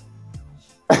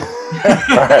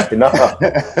 Right, no.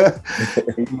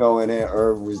 You know, and then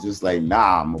Irv was just like,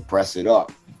 nah, I'm gonna press it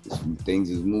up. Things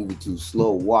is moving too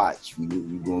slow. Watch, we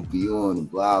gonna be on and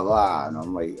blah blah. And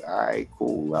I'm like, all right,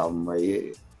 cool, album right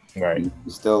here. Right. And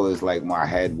still, it's like my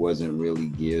head wasn't really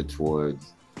geared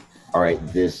towards, all right,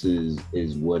 this is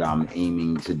what I'm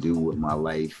aiming to do with my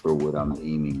life or what I'm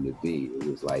aiming to be. It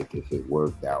was like, if it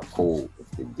worked out, cool.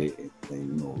 If it didn't,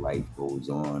 then, you know, life goes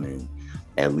on, and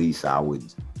at least I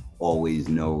would always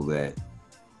know that,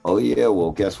 oh yeah,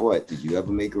 well, guess what? Did you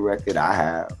ever make a record? I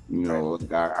have. You know,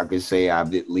 I could say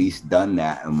I've at least done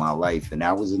that in my life, and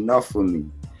that was enough for me.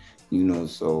 You know,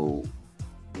 so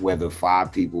whether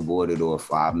 5 people bought it or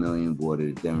 5 million bought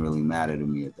it didn't really matter to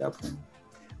me at that point.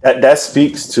 That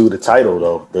speaks to the title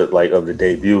though, of the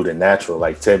debut, The Natural,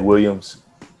 like Ted Williams.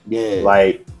 Yeah.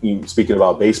 Like, you speaking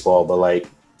about baseball, but like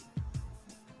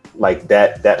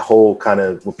that whole kind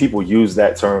of, when people use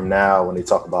that term now, when they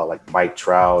talk about like Mike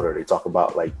Trout, or they talk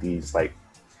about like these like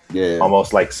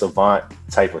almost like savant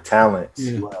type of talents,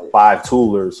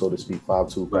 5-toolers, so to speak,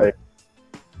 5-tool players.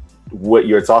 What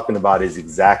you're talking about is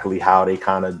exactly how they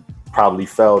kind of probably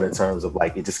felt, in terms of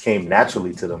like, it just came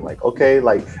naturally to them. Like, okay,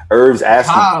 like Irv's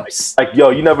asking, like, yo,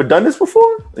 you never done this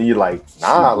before? And you're like,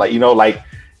 nah, like, you know, like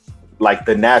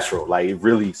The Natural, like, it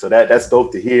really, so that's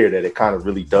dope to hear that it kind of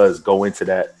really does go into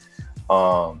that,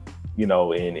 you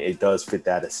know, and it does fit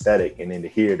that aesthetic. And then to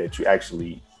hear that you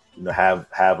actually, you know, have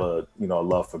a, you know, a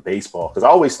love for baseball, because I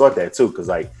always thought that too, because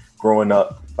like growing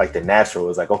up, like The Natural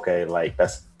is like, okay, like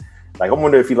that's like, I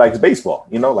wonder if he likes baseball,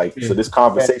 you know, like, so this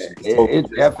conversation is totally it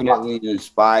definitely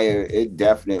inspired, it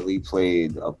definitely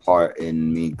played a part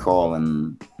in me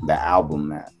calling the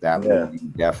album that movie.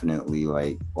 Definitely,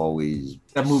 like, always,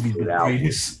 that movie's the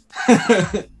greatest.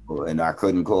 And I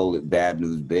couldn't call it Bad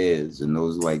News Bears, and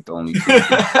those are like the only two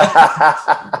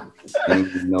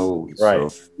things you know. Right.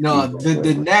 So, no,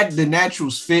 the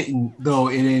Natural's fitting though,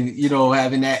 and then, you know,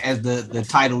 having that as the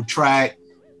title track,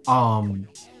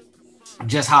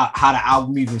 just how the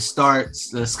album even starts,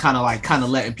 that's kind of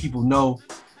letting people know.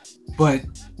 But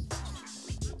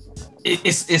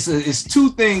it's 2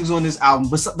 things on this album,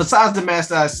 besides the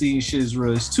Master I See and Shit's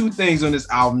Real. It's 2 things on this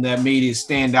album that made it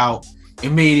stand out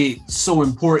and made it so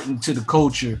important to the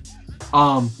culture.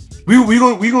 We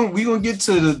gonna get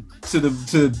to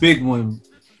the big one,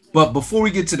 but before we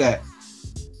get to that,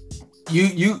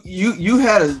 you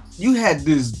had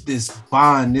this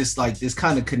bond, this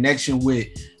kind of connection with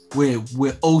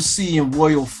OC and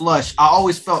Royal Flush. I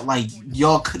always felt like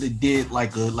y'all could have did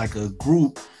like a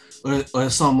group or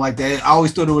something like that. I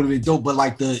always thought it would have been dope, but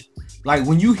like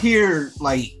when you hear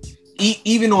like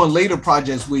even on later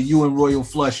projects with you and Royal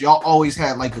Flush, y'all always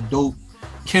had like a dope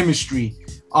chemistry.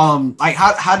 Like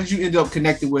how did you end up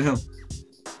connecting with him?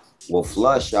 Well,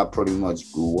 Flush, I pretty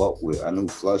much grew up with. I knew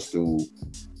Flush through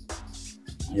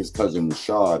his cousin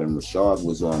Rashad, and Rashad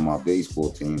was on my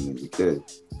baseball team as a kid.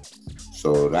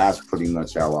 So that's pretty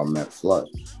much how I met Flush,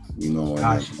 you know. And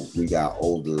as we got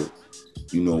older,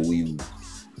 you know, we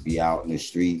be out in the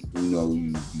street, you know,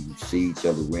 you see each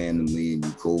other randomly and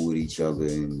you cool with each other,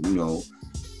 and, you know,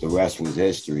 the rest was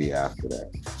history after that.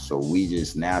 So we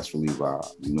just naturally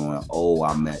vibe, you know. And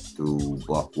I met through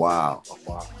Buck Wild.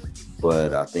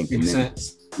 But I think the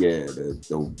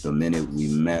minute we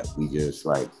met, we just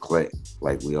like clicked,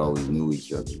 like we always knew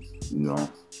each other, you know.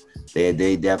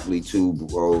 They definitely 2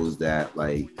 bros that,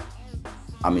 like,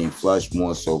 I mean, Flush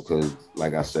more so because,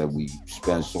 like I said, we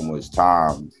spend so much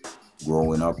time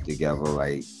growing up together.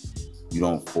 Like, you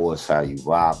don't force how you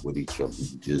vibe with each other,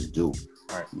 you just do.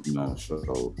 Right. You know,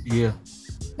 so yeah.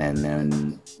 And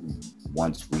then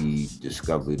once we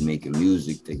discovered making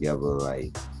music together,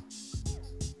 like,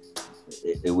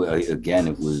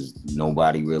 it was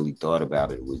nobody really thought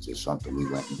about it. It was just something we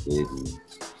went and did,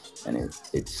 and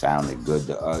it sounded good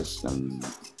to us, and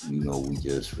we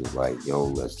just was like, yo,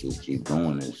 let's just keep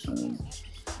doing this, and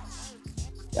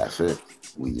that's it.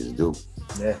 We just do.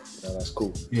 Yeah, no, that's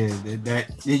cool. Yeah,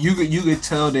 you could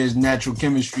tell there's natural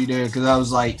chemistry there, because I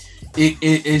was like,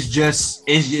 it's just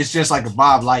like a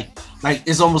vibe, like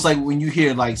it's almost like when you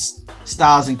hear like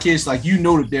Styles and Kiss, like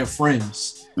that they're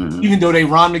friends. Mm-hmm. Even though they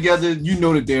rhyme together,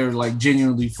 that they're like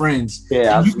genuinely friends.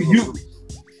 Yeah, absolutely.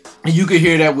 And you could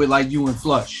hear that with like you and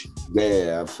Flush.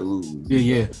 Yeah, absolutely.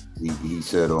 Yeah. He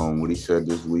said what he said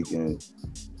this weekend.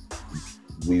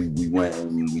 We went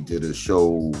and we did a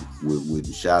show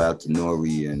with shout out to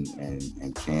Nori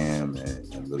and Cam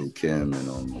and Little Kim and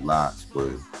the lots,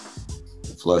 but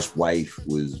the Flush wife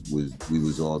was we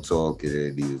was all talking,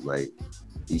 and he was like,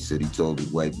 he said he told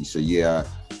his wife, he said, yeah,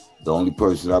 the only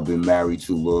person I've been married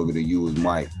to longer than you is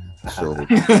Mike. So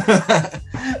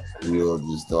we all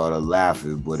just started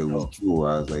laughing, but it was true.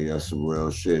 I was like, that's some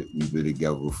real shit. We've been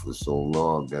together for so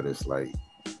long that it's like,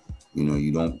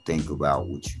 you don't think about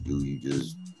what you do.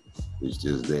 It's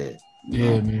just there.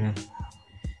 Yeah, man.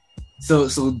 So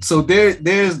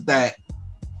there's that,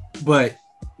 but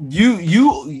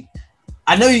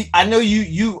I know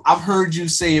you I've heard you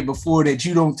say it before that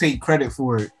you don't take credit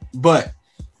for it, but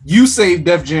you saved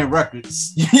Def Jam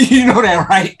Records. You know that,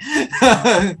 right?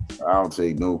 I don't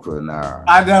take no credit now.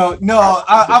 I know. No,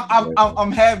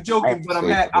 I'm half joking, but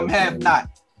I'm half not.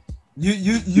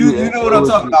 You know what I'm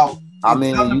talking about. I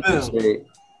mean,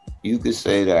 you could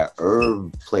say that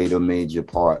Irv played a major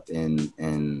part in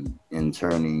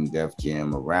turning Def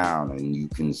Jam around, and you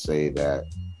can say that,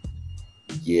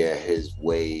 yeah, his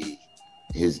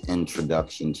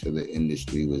introduction to the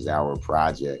industry was our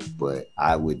project, but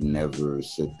I would never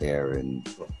sit there and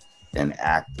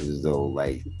act as though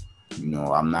like,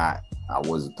 I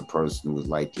wasn't the person who was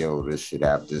like, yo, this should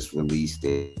have this release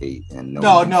date. And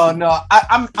no.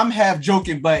 I'm half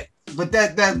joking, but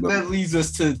that leads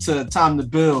us to Time to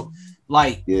Build.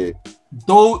 Like, yeah.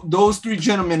 Those three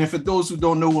gentlemen, and for those who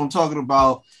don't know what I'm talking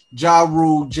about, Ja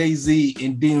Rule, Jay-Z,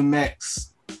 and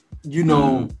DMX,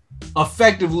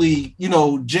 effectively,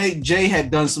 Jay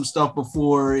had done some stuff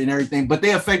before and everything, but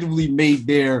they effectively made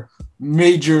their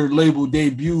major label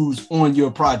debuts on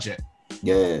your project.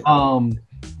 Yeah. All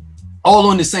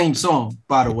on the same song,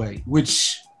 by the way,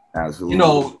 which, absolutely,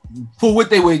 for what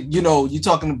they were, you're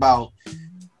talking about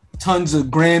tons of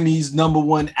Grammys,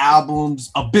 #1 albums,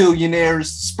 a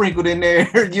billionaires sprinkled in there,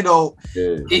 yeah.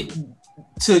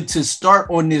 To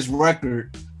start on this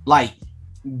record, like,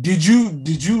 did you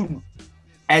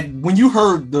when you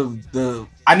heard the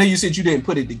I know you said you didn't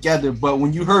put it together, but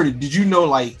when you heard it, did you know,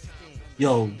 like,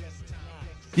 yo,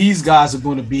 these guys are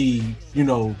going to be,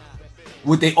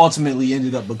 what they ultimately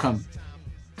ended up becoming?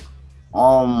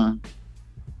 I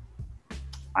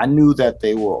knew that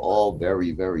they were all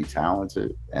very, very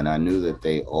talented, and I knew that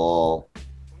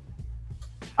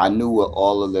I knew what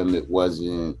all of them, it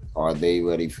wasn't, are they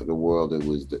ready for the world? It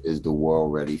was, is the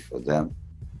world ready for them?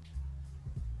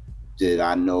 Did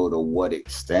I know to what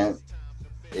extent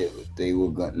they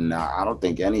were going to? Nah, I don't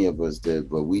think any of us did,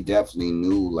 but we definitely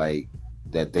knew, like,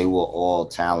 that they were all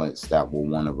talents that were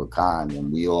one of a kind,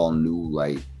 and we all knew,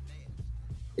 like,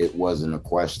 it wasn't a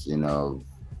question of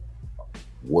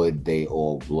would they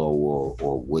all blow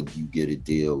or would you get a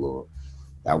deal, or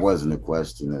that wasn't a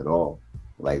question at all.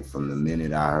 Like, from the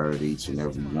minute I heard each and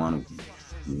every one of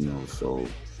them, so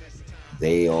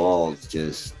they all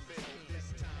just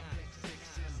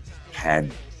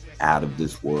had out of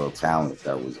this world talent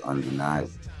that was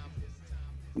undeniable,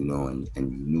 and you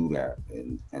knew that,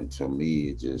 and to me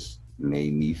it just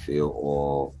made me feel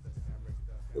all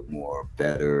the more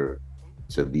better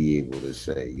to be able to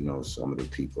say, some of the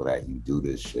people that you do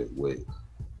this shit with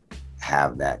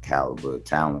have that caliber of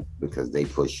talent because they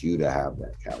push you to have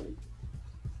that caliber,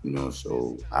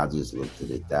 so I just looked at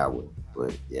it that way.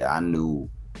 But yeah, I knew,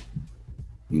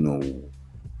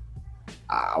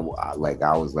 I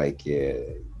was like, yeah,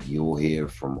 you'll hear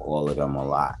from all of them a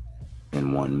lot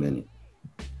in 1 minute,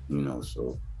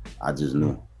 so I just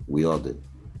knew. We all did.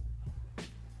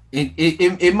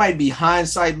 It might be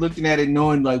hindsight looking at it,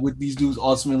 knowing like what these dudes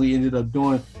ultimately ended up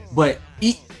doing, but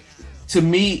to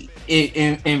me,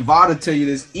 and Vada tell you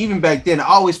this, even back then, I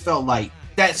always felt like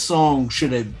that song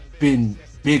should have been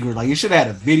bigger. Like, it should have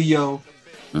had a video.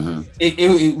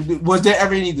 Mm-hmm. Was there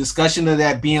ever any discussion of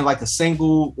that being like a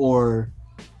single, or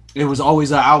it was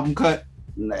always an album cut?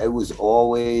 It was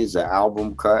always an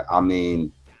album cut. I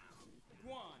mean,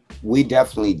 we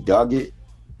definitely dug it,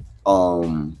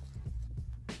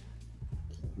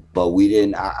 but we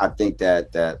didn't. I think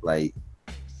that like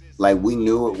like we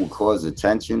knew it would cause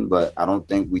attention, but I don't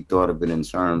think we thought of it in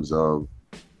terms of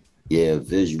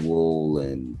visual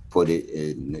and put it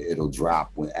in, it'll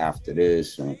drop after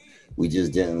this, and we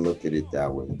just didn't look at it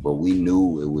that way. But we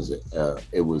knew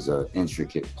it was a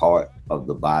intricate part of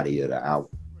the body of the album.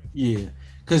 Yeah,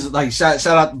 because like shout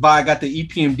out to Bi, I got the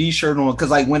EPMD shirt on, because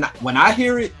like when I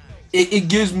hear it, it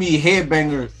gives me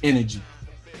headbanger energy.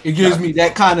 It gives me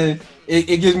that kind of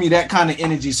it gives me that kind of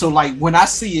energy. So like when I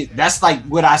see it, that's like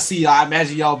what I see. I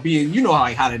imagine y'all being, you know,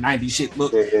 like how the 90s shit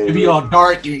look. It be all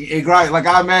dark and bright. Like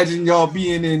I imagine y'all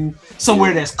being in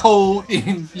somewhere that's cold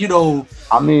and, you know.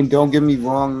 I mean, don't get me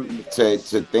wrong, to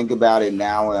think about it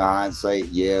now in hindsight,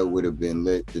 yeah, it would have been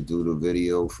lit to do the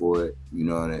video for it. You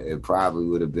know, and it probably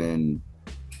would have been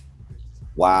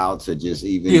wild to just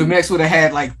even. DMX would have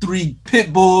had like 3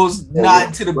 pit bulls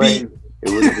nodding to the beat. It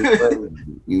would have been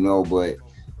crazy, you know, but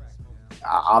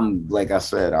I'm, like I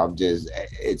said,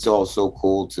 it's also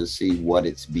cool to see what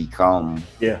it's become.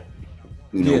 Yeah.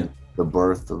 You know, the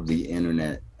birth of the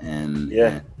internet and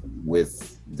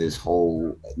with this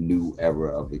whole new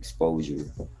era of exposure,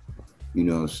 you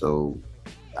know, so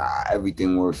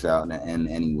everything works out in the end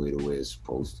anyway the way it's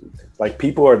supposed to. Like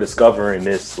people are discovering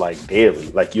this like daily.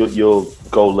 Like you'll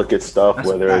go look at stuff,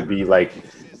 whether it be like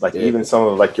even some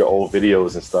of like your old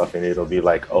videos and stuff, and it'll be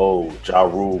like, oh, Ja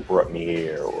Rule brought me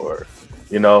here, or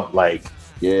you know, like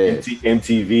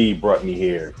MTV brought me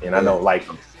here. And I know like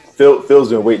Phil's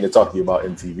been waiting to talk to you about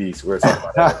MTV, so we're talking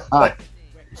about that.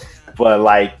 But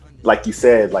like you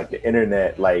said, like the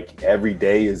internet, like every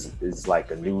day is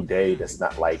like a new day that's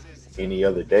not like any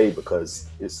other day, because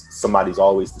somebody's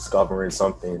always discovering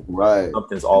something. Right.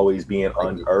 Something's always being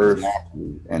unearthed.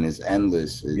 Exactly. And it's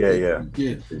endless.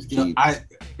 It's you know,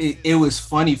 it was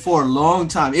funny for a long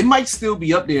time. It might still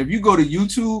be up there. If you go to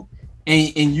YouTube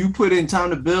and you put in Time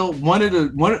to Build, one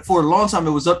for a long time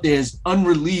it was up there as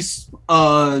unreleased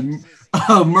Murder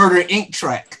Inc.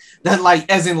 track. That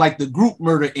like as in like the group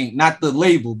Murder Inc., not the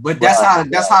label. But that's how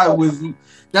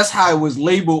it was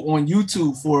labeled on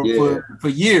YouTube for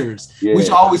years, which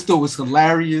I always thought was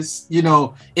hilarious. You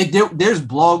know, there's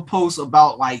blog posts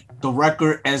about like the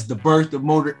record as the birth of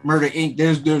Murder Inc.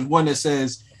 There's one that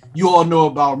says you all know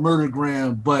about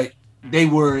Murdergram, but they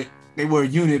were a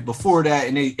unit before that,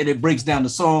 and it breaks down the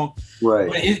song. Right.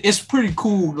 But it's pretty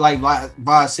cool. Like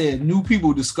Vi said, new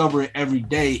people discover it every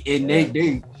day, and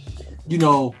they you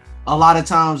know, a lot of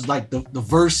times like the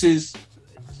verses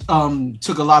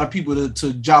took a lot of people to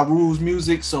Ja Rule's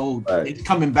music, so it's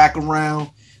coming back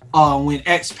around. When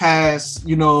X passed,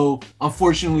 you know,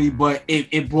 unfortunately, but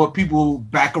it brought people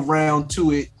back around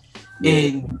to it,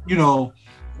 and you know,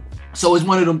 so it's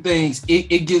one of them things.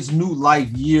 It gets new life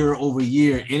year over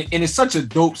year, and it's such a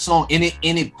dope song, and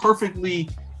it perfectly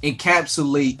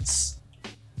encapsulates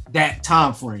that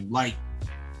time frame. Like,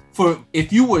 for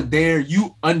if you were there,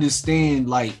 you understand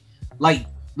like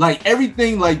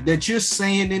everything like that you're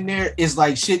saying in there is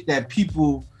like shit that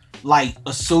people like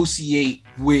associate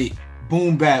with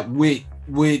boom bap, with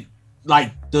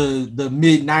like the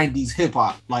mid 90s hip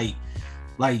hop. Like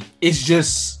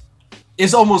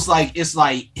it's almost like it's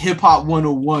like hip hop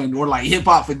 101 or like hip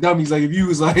hop for dummies. Like if you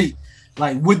was like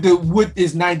what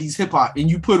is 90s hip hop and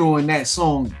you put on that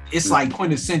song, it's like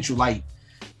quintessential, like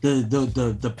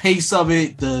the pace of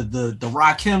it, the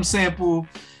Rakim sample,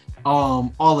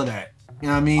 all of that. You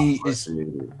know what I mean? It's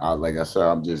like I said,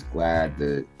 I'm just glad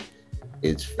that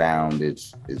it's found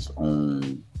its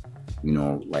own, you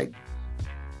know, like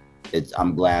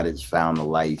I'm glad it's found a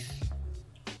life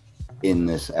in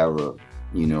this era,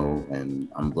 you know, and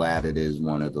I'm glad it is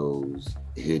one of those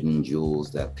hidden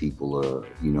jewels that people are,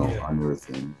 you know,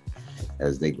 unearthing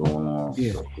as they go along.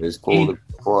 Yeah. So it's cool to be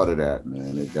part of that,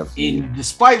 man. It definitely. And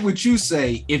despite what you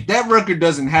say, if that record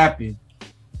doesn't happen,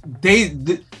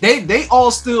 they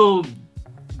all still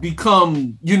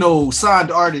become, you know, signed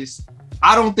artists.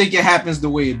 I don't think it happens the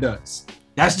way it does.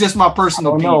 That's just my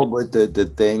personal opinion. No, but the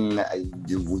thing,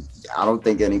 I don't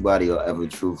think anybody will ever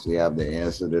truthfully have the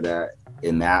answer to that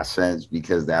in that sense,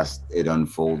 because it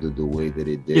unfolded the way that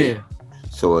it did. Yeah.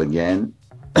 So again,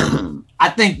 I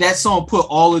think that song put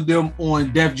all of them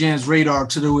on Def Jam's radar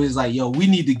to the way it's like, yo, we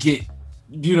need to get,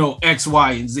 you know, X,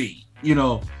 Y, and Z. You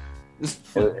know,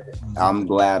 I'm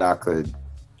glad I could,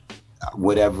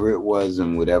 whatever it was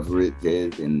and whatever it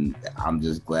did, and I'm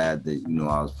just glad that, you know,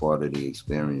 I was part of the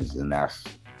experience, and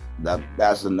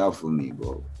that's enough for me,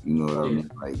 bro. You know what I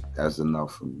mean? Like, that's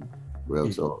enough for me.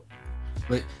 Real talk.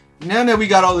 But now that we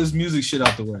got all this music shit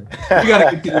out the way, we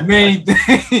gotta get to the main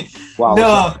thing. Wow.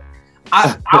 No,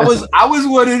 I was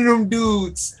one of them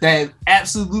dudes that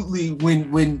absolutely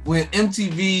when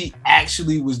MTV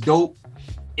actually was dope,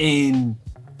 and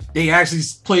they actually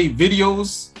played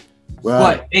videos,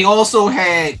 Right. but they also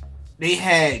had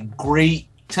great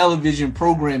television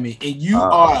programming, and you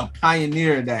are a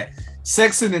pioneer of that.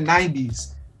 Sex in the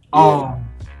 90s.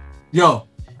 Yo,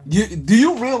 do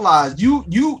you realize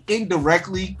you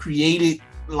indirectly created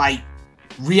like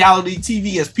reality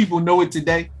TV as people know it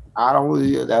today? I don't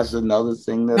really. That's another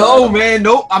thing that. Man,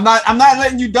 no. I'm not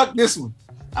letting you duck this one.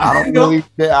 I don't really.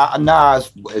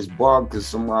 It's bugged because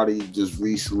somebody just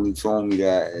recently told me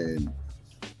that, and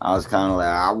I was kind of like,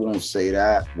 I won't say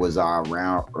that. Was I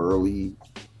around early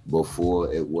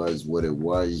before it was what it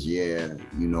was? Yeah,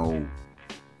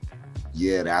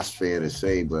 yeah, that's fair to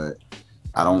say, but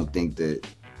I don't think that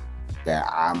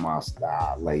I must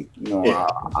style. Like,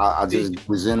 I just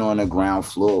was in on the ground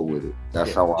floor with it.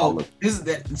 That's how I look.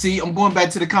 See, I'm going back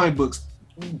to the comic books.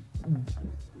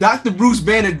 Dr. Bruce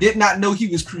Banner did not know he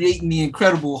was creating the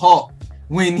Incredible Hulk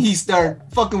when he started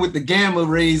fucking with the gamma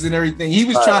rays and everything. He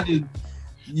was trying to.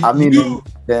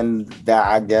 Then that,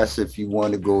 I guess if you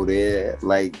want to go there,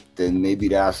 like, then maybe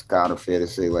that's kind of fair to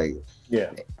say. Like,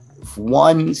 yeah.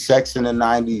 One, Sex in the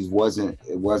 90s wasn't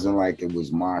like it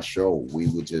was my show. We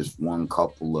were just one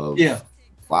couple of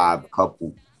 5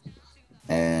 couple.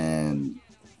 And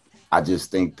I just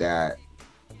think that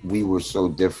we were so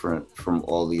different from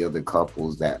all the other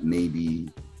couples that maybe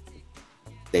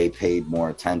they paid more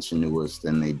attention to us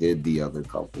than they did the other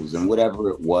couples. And whatever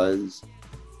it was,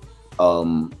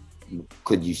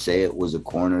 could you say it was a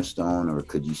cornerstone, or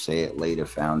could you say it laid a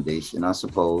foundation? I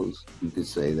suppose you could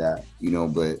say that,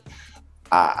 but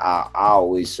I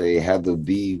always say Heather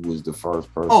B was the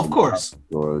first person. Oh, of course.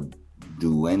 Or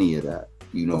do any of that,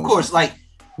 Of course, like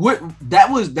that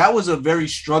was a very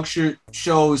structured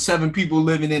show. 7 people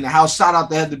living in the house. Shout out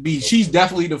to Heather B. She's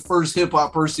definitely the first hip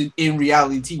hop person in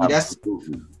reality TV.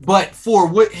 But for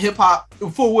what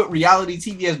reality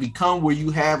TV has become, where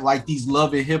you have like these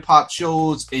love and hip hop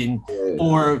shows, and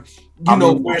where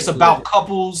it's about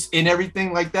couples and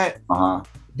everything like that.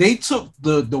 They took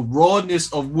the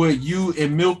rawness of what you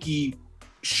and Milky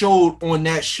showed on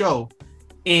that show,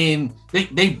 and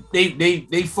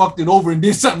they fucked it over and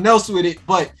did something else with it.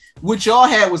 But what y'all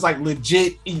had was like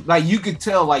legit. Like, you could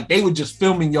tell, like, they were just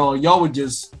filming y'all. Y'all were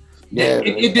just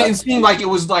it didn't seem like it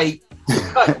was like,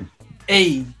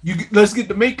 hey, let's get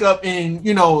the makeup, and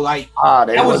they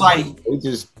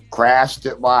just crashed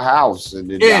at my house, and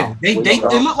they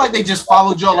looked like they just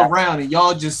followed y'all around, and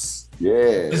y'all just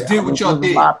did what y'all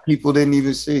did. A lot of people didn't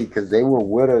even see, because they were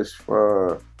with us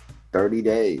for 30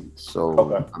 days.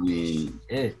 So I mean,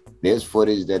 there's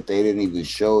footage that they didn't even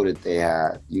show that they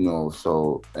had,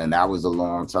 so, and that was a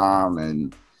long time,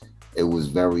 and it was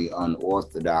very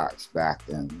unorthodox back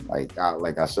then. Like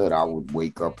I said, I would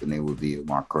wake up and they would be at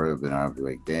my crib, and I'd be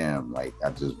like, damn, like,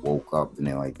 I just woke up, and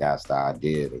they're like, that's the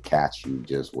idea, to catch you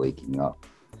just waking up.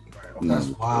 That's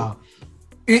wow.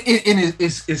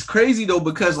 It's crazy though,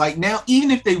 because like now, even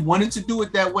if they wanted to do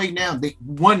it that way now, they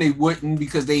wouldn't,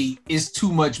 because it's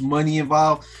too much money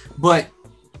involved. But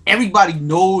everybody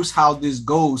knows how this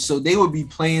goes, so they would be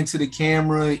playing to the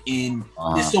camera, and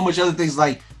there's so much other things.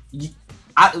 Like,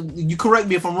 you correct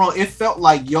me if I'm wrong, it felt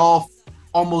like y'all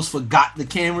almost forgot the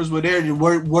cameras were there.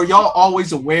 Were y'all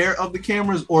always aware of the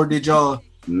cameras, or did y'all?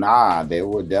 Nah, there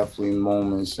were definitely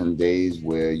moments and days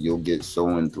where you'll get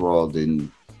so enthralled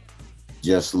in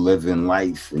just living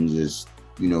life and just,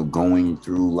 going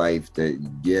through life that,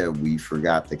 we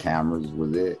forgot the cameras were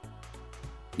there.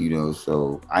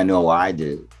 So I know I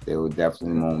did. There were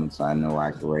definitely moments I know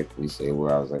I correctly say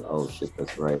where I was like, oh shit,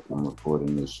 that's right, I'm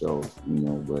recording this show,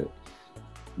 but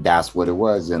that's what it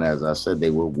was. And as I said, they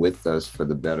were with us for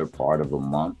the better part of a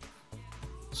month.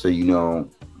 So,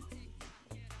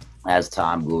 as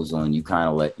time goes on, you kind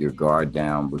of let your guard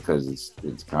down, because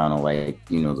it's kind of like,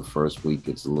 the first week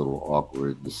it's a little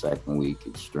awkward, the second week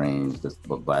it's strange,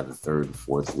 but by the third or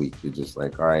fourth week, you're just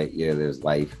like, all right, there's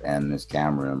life and this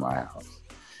camera in my house.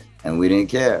 And we didn't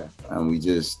care, and we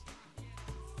just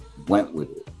went with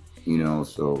it,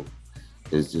 so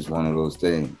it's just one of those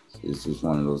things.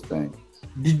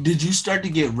 Did you start to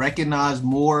get recognized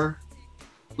more,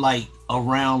 like,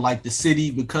 around like the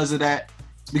city because of that?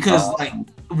 Because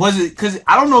was it? Because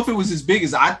I don't know if it was as big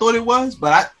as I thought it was,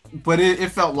 but it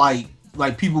felt like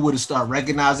people would have started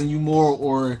recognizing you more,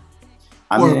 or.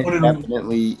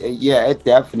 It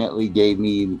definitely gave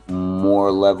me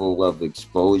more level of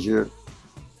exposure,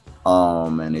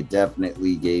 and it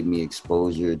definitely gave me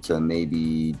exposure to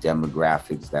maybe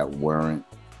demographics that weren't,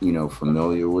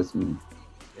 familiar with me.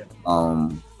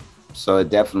 So it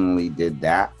definitely did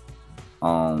that.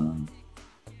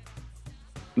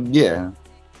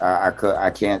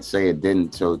 I can't say it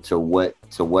didn't. To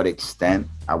what extent,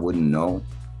 I wouldn't know.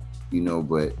 you know,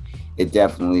 but it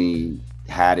definitely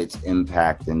had its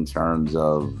impact in terms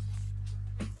of,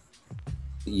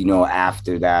 you know,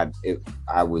 after that,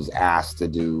 I was asked to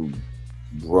do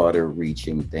broader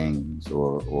reaching things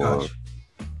or,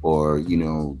 you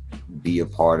know, be a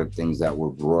part of things that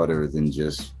were broader than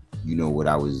just, you know, what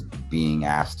I was being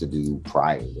asked to do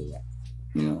prior to that,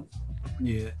 you know?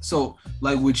 Yeah. So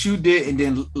like what you did, and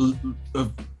then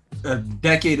a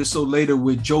decade or so later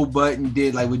what Joe Budden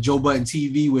did, like with Joe Budden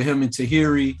TV with him and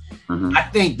Tahiri, I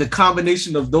think the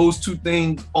combination of those two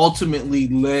things ultimately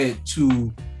led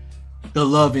to the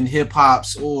Love and Hip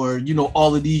Hops, or, you know,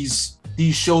 all of these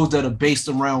shows that are based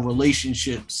around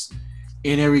relationships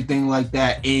and everything like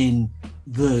that. And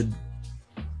the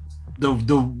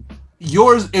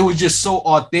yours, it was just so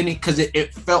authentic because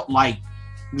it felt like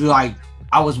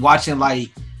I was watching like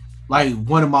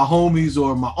one of my homies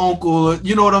or my uncle,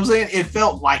 you know what I'm saying? It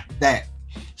felt like that.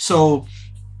 So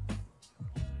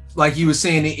like you were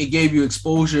saying, it gave you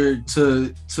exposure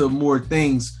to more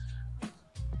things.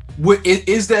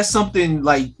 Is that something,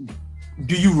 like,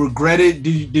 do you regret it?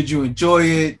 Did you enjoy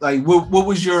it? Like, what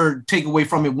was your takeaway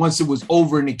from it once it was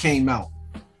over and it came out?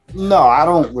 No, I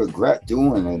don't regret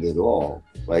doing it at all.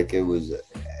 Like, it was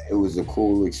a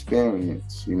cool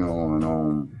experience, you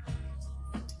know,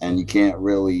 and you can't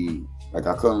really, like,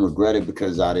 I couldn't regret it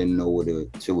because I didn't know what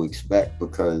to expect,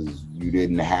 because you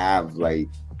didn't have like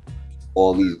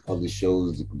all these other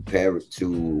shows to compare it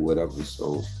to or whatever.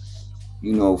 So,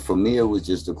 you know, for me, it was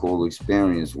just a cool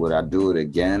experience. Would I do it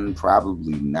again?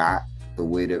 Probably not, the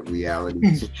way that reality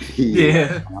TV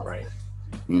yeah, right.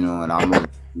 You know, and I'm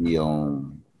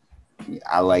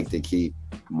I like to keep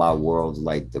my world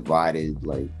like divided,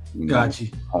 like, you know,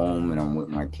 home and I'm with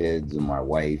my kids and my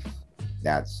wife.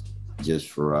 That's just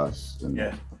for us. And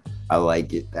yeah, I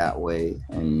like it that way.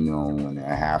 And, you know, when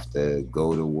I have to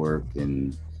go to work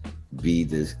and be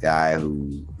this guy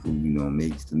who you know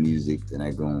makes the music, then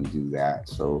I go and do that.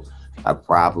 So I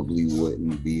probably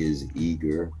wouldn't be as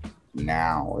eager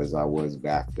now as I was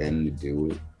back then to do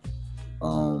it.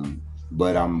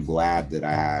 But I'm glad that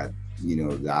I had, you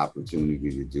know, the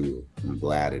opportunity to do it. I'm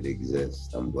glad it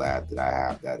exists. I'm glad that I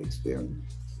have that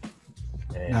experience.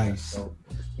 Nice.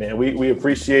 Man, we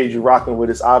appreciate you rocking with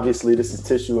us. Obviously, this is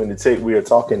Tissue and the Tape. We are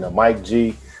talking to Mike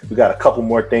G. We got a couple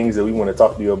more things that we want to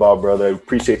talk to you about, brother.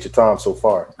 Appreciate your time so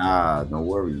far. No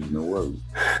worries.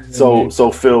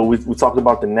 So Phil, we talked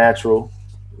about The Natural.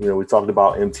 You know, we talked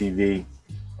about MTV.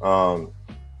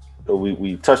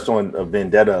 We touched on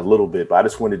Vendetta a little bit, but I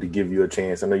just wanted to give you a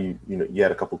chance. I know you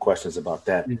had a couple questions about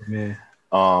that. Yeah.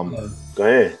 Go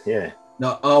ahead. Yeah.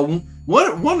 Now,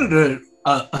 one of the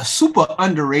a super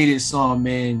underrated song,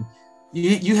 man.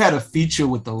 You had a feature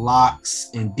with the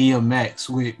Lox and DMX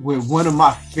with one of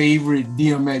my favorite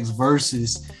DMX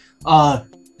verses.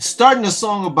 Starting a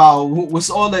song about what's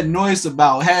all that noise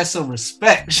about, has some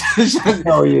respect.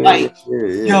 Oh yeah, like,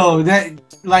 yeah. Yo, that,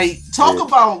 like, talk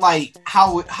about like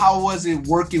how was it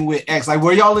working with X? Like,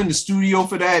 were y'all in the studio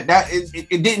for that?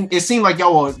 It seemed like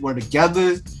y'all were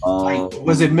together. Like,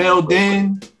 was it mailed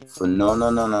in?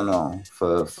 No.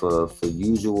 For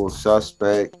Usual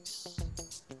Suspects.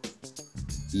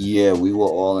 Yeah, we were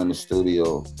all in the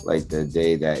studio like the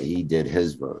day that he did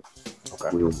his verse. Okay.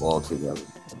 We were all together.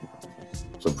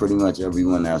 So pretty much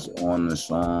everyone that's on the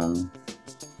song,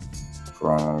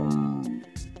 from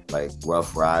like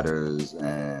Rough Riders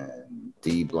and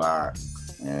D Block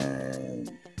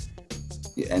and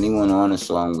anyone on the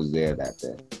song was there that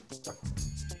day.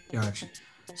 Gotcha.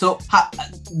 So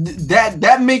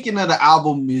that making of the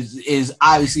album is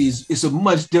obviously it's a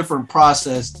much different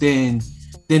process than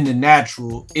The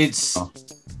Natural. It's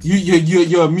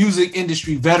you're a music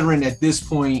industry veteran at this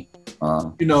point.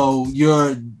 You know,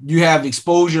 you have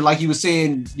exposure, like you were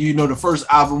saying, you know, the first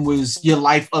album was your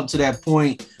life up to that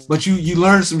point, but you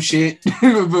learned some shit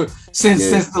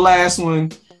since the last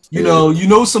one. You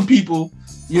know some people,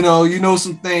 you know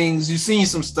some things, you've seen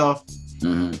some stuff.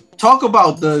 Talk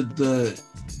about the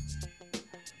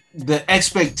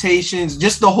expectations,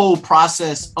 just the whole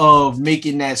process of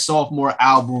making that sophomore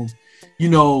album, you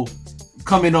know,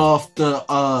 coming off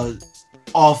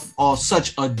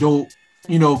such a dope,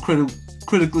 you know,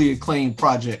 critically acclaimed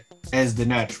project as The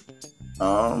Natural.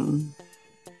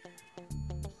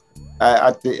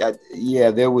 I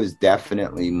think, there was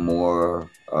definitely more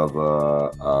of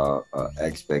a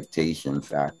expectation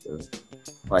factor.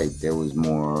 Like, there was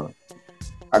more,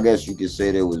 I guess you could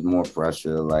say there was more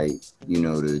pressure, like, you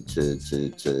know,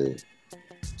 to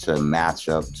match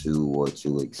up to or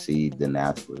to exceed The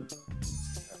Natural.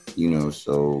 You know,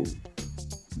 so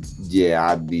yeah,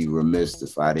 I'd be remiss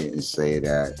if I didn't say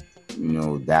that, you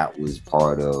know, that was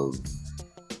part of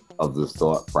of the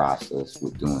thought process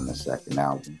with doing the second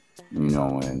album,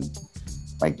 and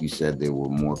like you said, there were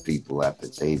more people at the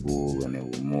table and there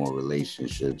were more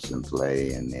relationships in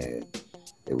play, and there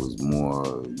was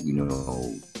more,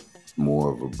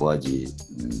 more of a budget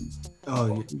and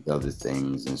other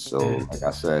things. And so, like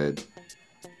I said,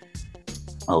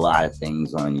 a lot of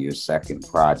things on your second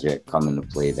project come into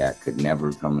play that could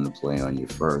never come into play on your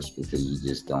first, because you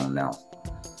just don't know.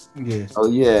 Yeah. Oh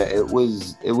yeah, it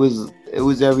was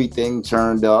everything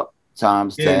turned up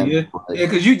times 10. Yeah,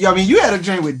 because you had a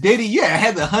joint with Diddy. Yeah,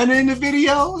 had the Hunter in the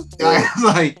video. I was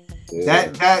like,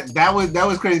 that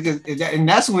was crazy, and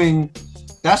that's when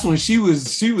she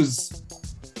was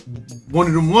one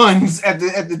of them ones at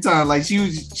the time. Like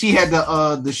she had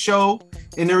the show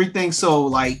and everything. So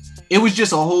like it was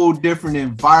just a whole different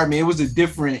environment. It was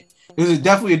definitely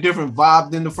a different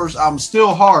vibe than the first album.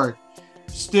 Still hard,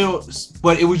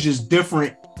 but it was just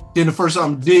different than the first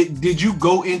album. Did you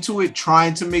go into it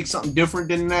trying to make something different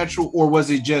than natural, or was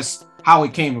it just how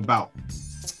it came about?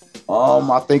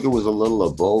 I think it was a little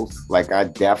of both. Like I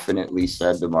definitely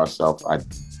said to myself, I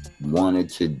wanted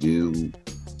to do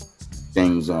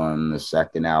things on the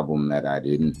second album that I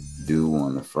didn't do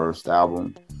on the first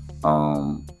album.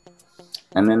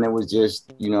 And then it was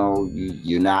just,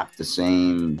 you're not the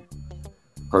same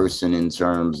person in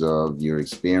terms of your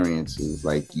experiences.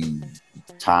 Like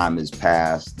time has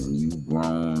passed and you've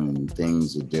grown and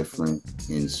things are different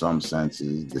in some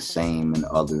senses, the same in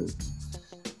others.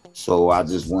 So I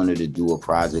just wanted to do a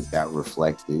project that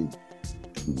reflected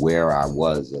where I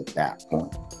was at that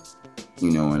point,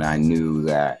 and I knew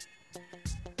that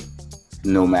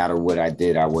no matter what I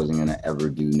did, I wasn't going to ever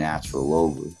do natural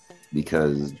over,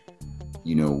 because,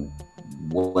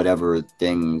 whatever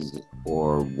things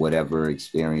or whatever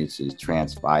experiences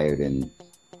transpired and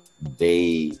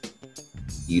they,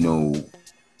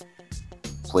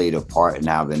 played a part in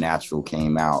how the natural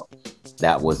came out,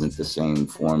 that wasn't the same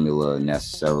formula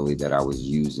necessarily that I was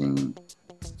using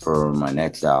for my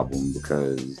next album,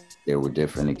 because there were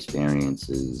different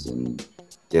experiences and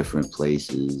different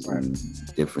places and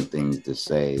different things to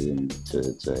say and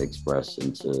to express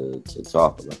and to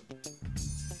talk about.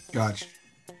 Gotcha.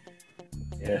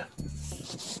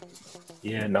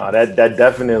 Yeah, no, that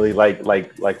definitely,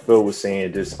 like Phil was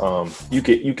saying, just you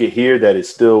could hear that it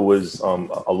still was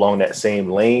along that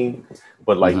same lane,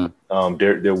 but like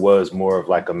there was more of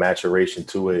like a maturation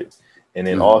to it, and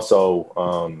then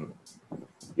also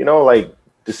like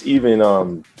just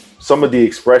even some of the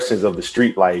expressions of the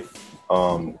street life,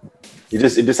 it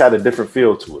just had a different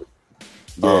feel to it.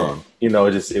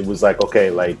 It was like, okay,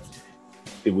 like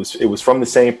it was from the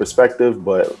same perspective,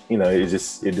 but it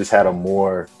just had a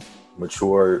more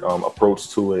mature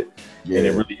approach to it, and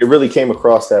it really came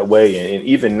across that way. And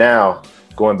even now,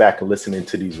 going back and listening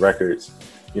to these records,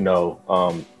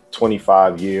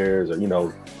 25 years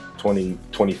or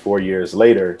 24 years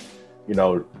later,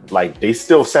 like they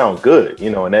still sound good,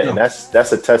 and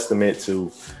that's a testament to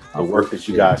the work that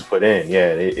you guys put in.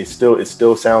 Yeah, it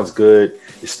still sounds good.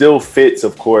 It still fits,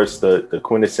 of course, the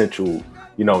quintessential,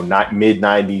 not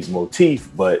mid-90s motif,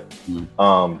 but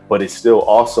it's still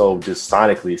also just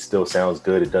sonically, it still sounds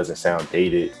good. It doesn't sound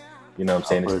dated. You know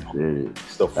what I'm saying?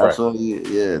 It's still fresh.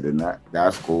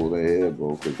 That's cool to hear,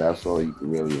 bro, because that's all you can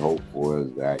really hope for,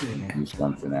 is that you do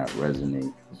something that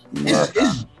resonates.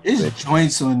 It's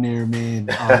joints on there, man.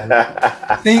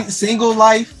 Single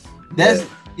Life, that's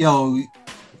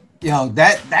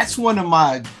that's one of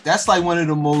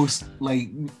the most like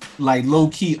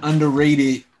low-key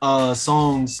underrated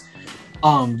songs.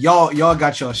 Y'all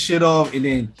got your shit off, and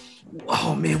then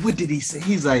oh man, what did he say?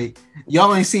 He's like,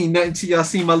 y'all ain't seen nothing till y'all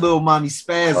seen my little mommy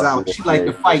spaz out. She like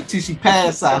to fight till she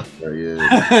pass out.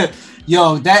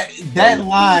 Yo, that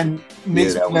line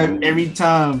makes me laugh every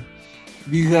time,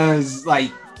 because like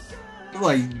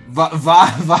Vi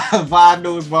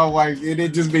knows my wife, and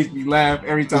it just makes me laugh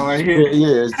every time I hear it.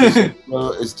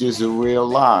 It's just a real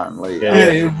line. Like,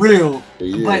 it's real.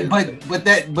 Yeah.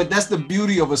 But that's the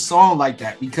beauty of a song like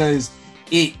that, because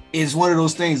it is one of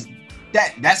those things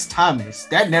that's timeless.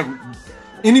 That never,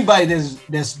 anybody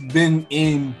that's been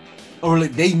in, or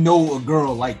like, they know a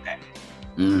girl like that.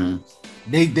 Mm-hmm.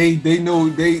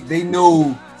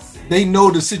 They know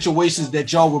the situations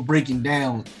that y'all were breaking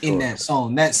down in that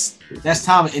song. That's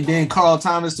Thomas, and then Carl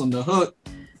Thomas on the hook.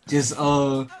 Just it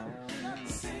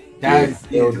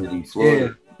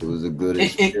was a good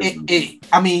experience.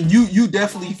 I mean, you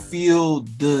definitely feel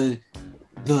the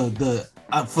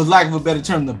for lack of a better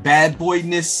term, the bad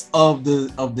boyness of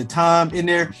the time in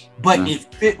there, but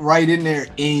it fit right in there,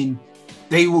 and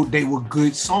they were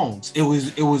good songs. It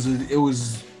was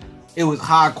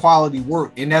high quality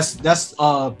work, and that's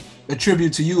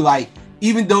attribute to you, like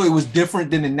even though it was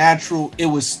different than the natural, it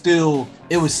was still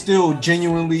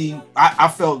genuinely, I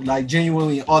felt like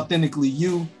genuinely authentically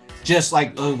you, just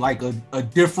like a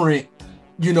different,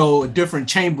 you know, a different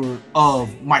chamber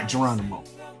of Mike Geronimo.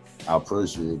 I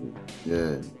appreciate it.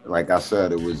 Yeah, like I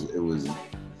said, it was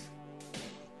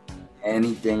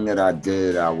anything that I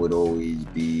did, I would always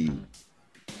be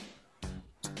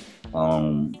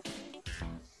in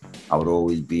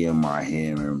my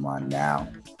here and my now,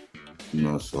 you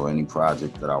know. So any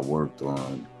project that I worked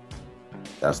on,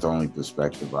 that's the only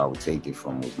perspective I would take it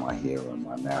from, was my here and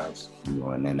my now, you know.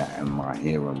 And then my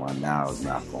here and my now is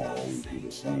not going to always be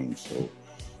the same. So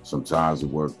sometimes it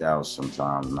worked out,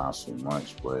 sometimes not so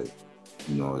much, but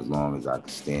you know, as long as I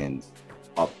could stand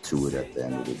up to it at the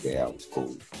end of the day, I was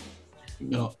cool. You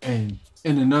know, and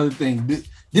another thing,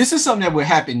 this is something that would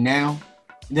happen now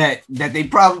that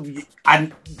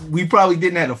we probably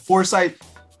didn't have the foresight.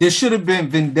 There should have been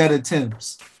Vendetta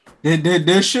Timbs.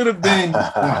 There should have been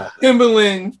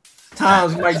Timberland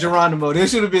times Mike Geronimo. There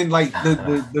should have been like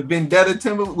the Vendetta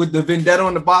Timber with the Vendetta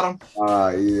on the bottom.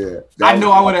 Yeah. I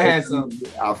know I would have had some.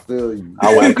 I feel you.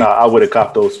 I would have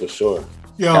copped those for sure.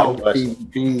 Yo,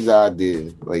 P's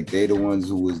idea, like they the ones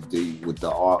who was with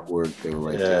the artwork. They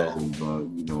were like, Yeah.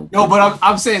 you know. Yo, but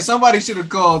I'm saying somebody should have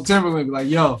called Timberland, be like,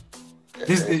 yo,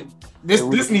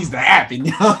 this needs to happen.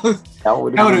 Yo. That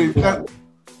would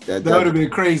have been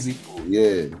crazy.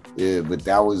 Yeah, but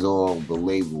that was all the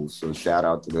labels. So shout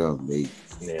out to them. They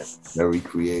very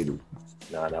creative.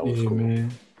 Nah, that was cool.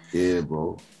 Man. Yeah,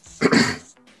 bro.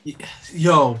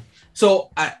 Yo, so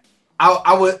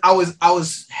I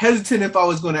was hesitant if I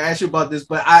was going to ask you about this,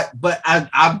 but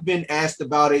I've been asked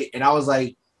about it, and I was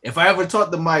like, if I ever talk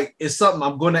to Mike, it's something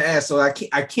I'm going to ask, so I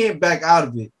can't back out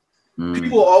of it.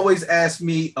 People always ask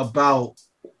me about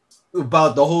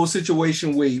the whole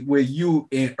situation with you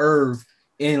and Irv,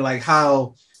 and like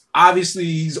how obviously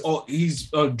he's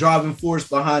a driving force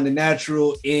behind the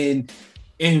natural, and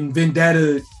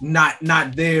Vendetta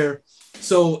not there.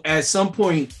 So at some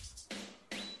point,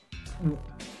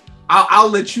 I'll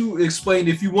let you explain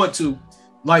if you want to,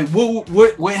 like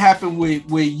what happened with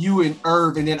you and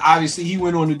Irv, and then obviously he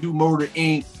went on to do Murder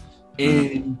Inc.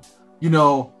 And you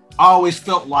know, I always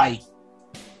felt like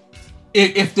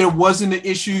if there wasn't an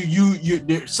issue, you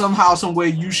there, somehow, some way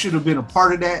you should have been a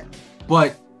part of that.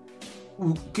 But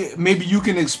maybe you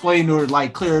can explain or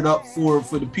like clear it up for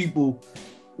the people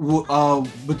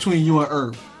between you and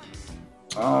Irv.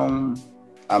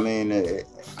 I mean,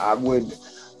 I would.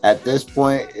 At this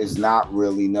point, it's not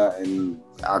really nothing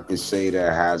I could say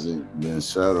that hasn't been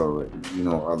said already, you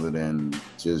know, other than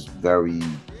just to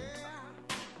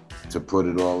put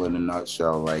it all in a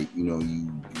nutshell, like, you know,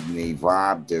 you may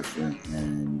vibe different,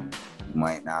 and you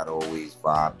might not always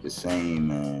vibe the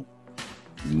same, and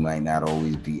you might not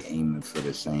always be aiming for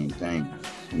the same thing,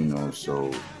 you know. So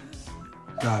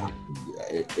got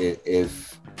it.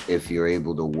 If you're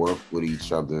able to work with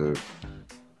each other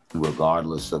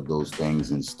regardless of those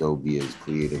things and still be as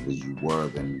creative as you were,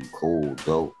 then cool,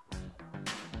 dope,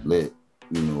 lit.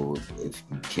 You know, if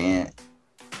you can't,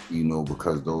 you know,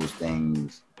 because those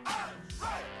things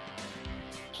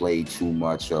play too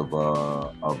much of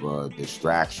a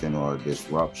distraction or a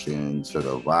disruption to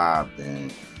the vibe, then,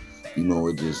 you know,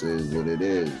 it just is what it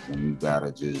is, and you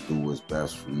gotta just do what's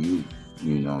best for you,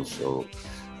 you know. So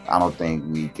I don't think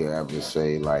we could ever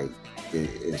say like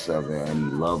it's ever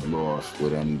any love lost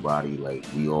with anybody. Like,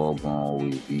 we all gonna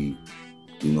always be,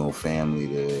 you know, family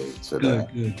to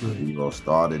that. We all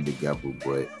started together,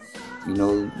 but you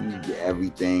know,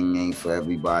 everything ain't for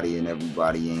everybody and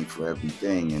everybody ain't for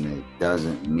everything, and it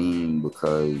doesn't mean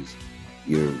because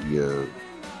you're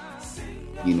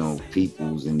you know,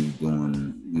 peoples and you're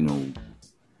doing, you know,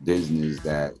 business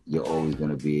that you're always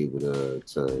gonna be able to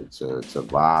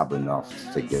vibe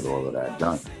enough to get all of that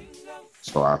done.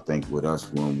 So I think with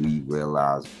us, when we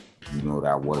realized, you know,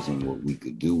 that wasn't what we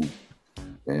could do,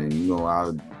 and, you know,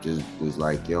 I just was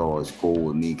like, yo, it's cool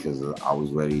with me, because I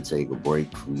was ready to take a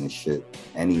break from this shit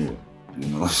anyway, you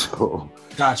know. So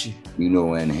got you. You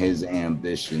know, and his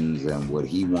ambitions and what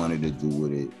he wanted to do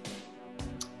with it,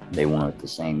 they weren't the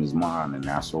same as mine, and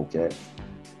that's okay,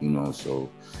 you know. So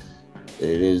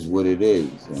it is what it is,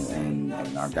 and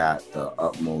I got the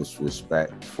utmost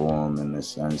respect for him in the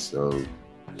sense of,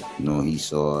 you know, he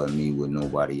saw in me what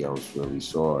nobody else really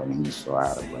saw, and he saw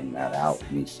how to bring that out,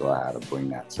 and he saw how to bring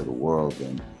that to the world,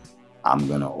 and I'm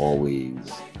gonna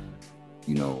always,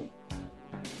 you know,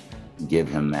 give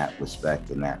him that respect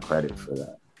and that credit for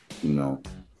that, you know.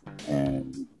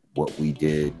 And what we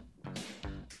did,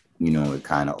 it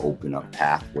kind of opened up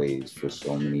pathways for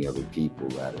so many other people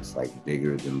that it's like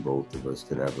bigger than both of us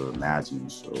could ever imagine.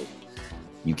 So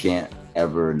you can't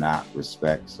ever not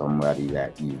respect somebody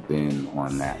that you've been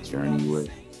on that journey with,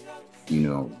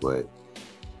 but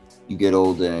you get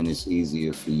older and it's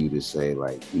easier for you to say,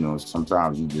 like,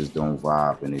 sometimes you just don't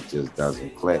vibe and it just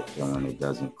doesn't click. And when it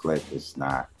doesn't click, it's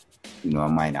not, it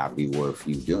might not be worth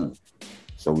you doing.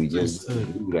 So we just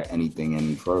do that anything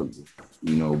any further,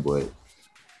 but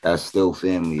that's still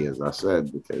family, as I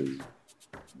said, because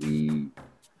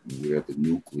we're the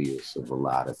nucleus of a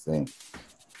lot of things.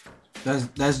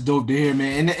 That's dope to hear,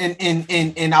 man.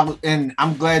 And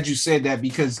I'm glad you said that,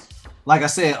 because like I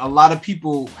said, a lot of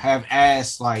people have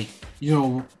asked, like,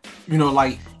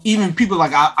 like even people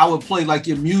like I would play like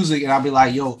your music and I'd be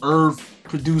like, yo, Irv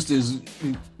produced this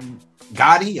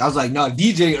Gotti. I was like, no,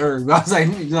 DJ Irv. I was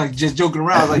like just joking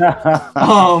around. I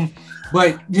was like,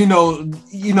 but yeah,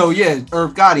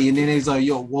 Irv Gotti. And then he's like,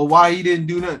 yo, well, why he didn't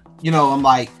do that? I'm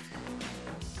like,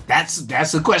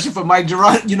 that's a question for Mike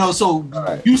Geronimo. So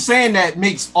right. You saying that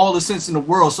makes all the sense in the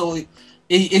world. So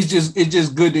it's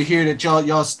just good to hear that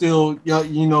y'all still,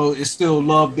 it's still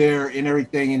love there and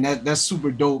everything, and that's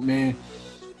super dope, man.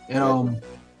 And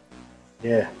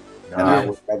and I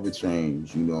would never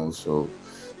change, So,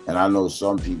 and I know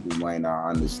some people might not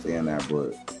understand that,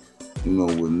 but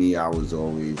with me, I was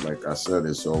always, like I said,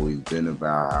 it's always been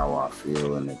about how I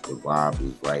feel, and if the vibe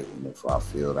is right, and if I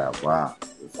feel that vibe,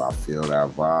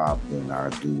 then I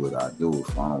do what I do.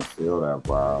 If I don't feel that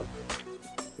vibe,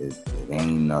 it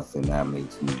ain't nothing that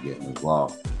makes me get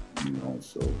involved,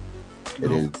 So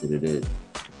it is what it is.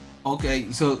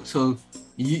 Okay, so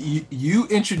you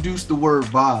introduced the word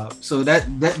vibe, so that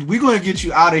we're gonna get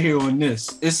you out of here on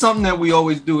this. It's something that we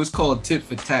always do. It's called tit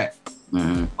for tat.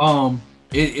 Mm-hmm.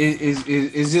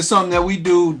 It's just something that we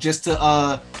do just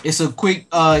to it's a quick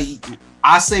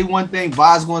I say one thing,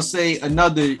 Vi's gonna say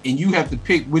another, and you have to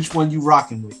pick which one you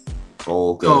rocking with.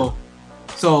 Oh, okay.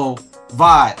 So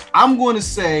Vi, I'm going to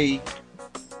say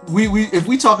if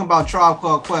we talking about Tribe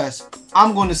Called Quest,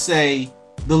 I'm going to say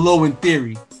The Low End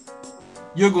Theory.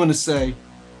 You're going to say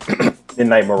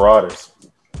Midnight Marauders.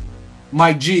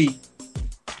 Mike G,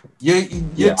 your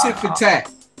tit for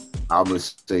tat. I'm gonna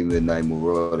say Midnight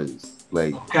Marauders.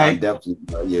 Like, okay. I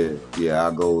definitely,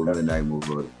 I'll go with Midnight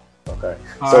Marauders. Okay.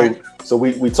 All so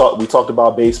we talked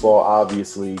about baseball,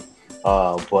 obviously.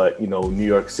 But New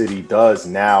York City does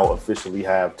now officially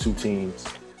have two teams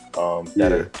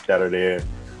that are there.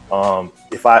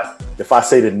 If I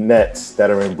say the Nets that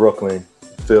are in Brooklyn,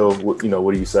 Phil, what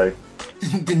do you say?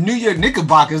 The New York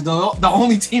Knickerbockers, the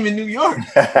only team in New York.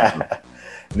 And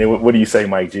then what do you say,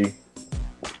 Mike G?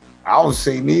 I don't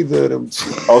say neither of them.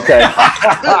 Okay.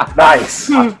 Nice.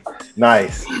 Who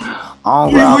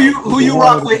you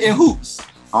rock with in hoops?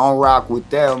 I don't rock with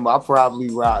them. I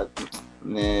probably rock.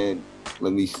 Man,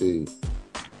 let me see.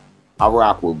 I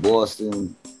rock with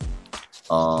Boston.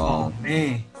 Oh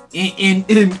man,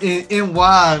 in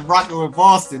wide rocking with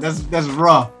Boston. That's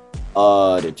rough.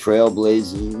 The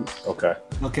Trailblazers.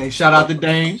 Okay. Shout out to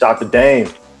Dame.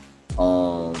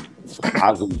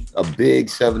 I was a big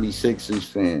 76ers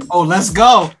fan. Oh, let's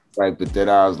go. Right, but then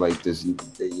I was like, the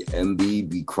MB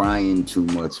be crying too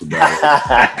much about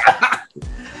it.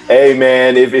 Hey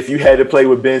man, if you had to play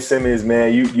with Ben Simmons,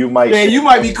 man, you might. Man, you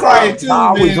might be crying too.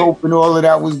 I was hoping all of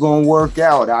that was gonna work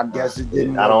out. I guess it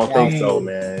didn't. I don't think so,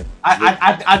 man.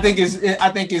 I think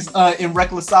it's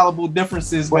irreconcilable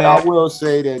differences, but man. I will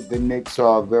say that the Knicks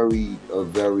are very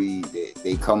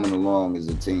they coming along as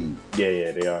a team.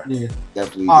 Yeah, they are. Yeah,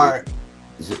 definitely. All right.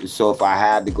 So if I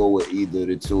had to go with either of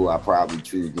the two, I'd probably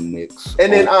choose the Knicks.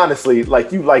 And then honestly,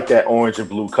 like you like that orange and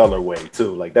blue colorway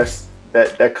too. Like that's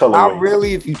that color. I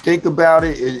really, if you think about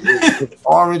it,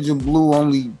 orange and blue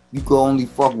only you can only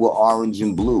fuck with orange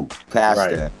and blue. Past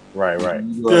that, right.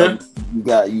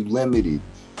 You limited.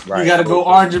 Right. You got to go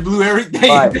orange and blue every day.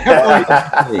 Right.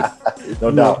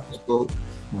 No doubt.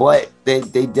 But they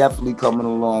definitely coming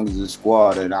along as a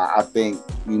squad, and I think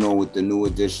with the new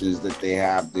additions that they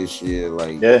have this year,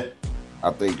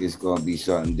 I think it's gonna be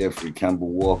something different. Kemba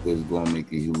Walker is gonna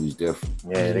make a huge difference.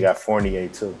 Yeah, they got Fournier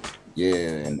too. Yeah,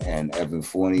 and Evan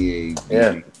Fournier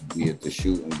be at the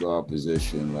shooting guard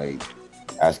position. Like,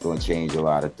 that's going to change a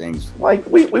lot of things. Like,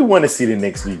 we want to see the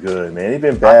Knicks be good, man. They've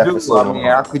been bad for so long.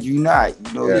 How could you not?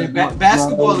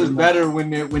 Basketball is better when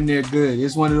they're good.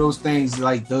 It's one of those things,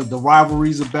 like the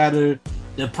rivalries are better,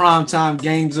 the primetime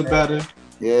games are better.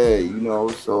 Yeah,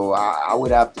 so I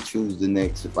would have to choose the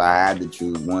Knicks. If I had to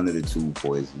choose one of the two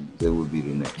poisons, it would be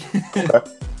the Knicks.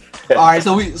 All right,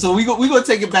 so we gonna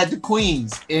take it back to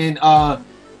Queens, and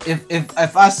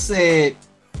if I said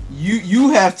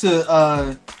you have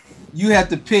to you have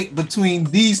to pick between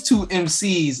these two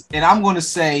MCs, and I'm gonna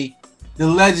say the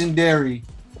legendary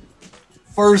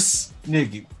first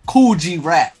nigga, Kool G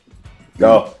Rap.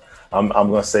 No, I'm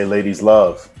gonna say Ladies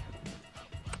Love.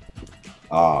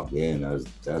 Oh man,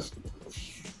 that's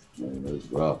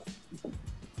rough.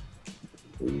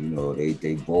 You know,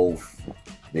 they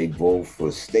both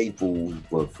were staples,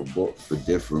 but for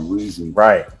different reasons.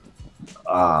 Right.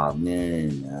 Ah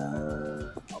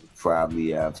man, I'll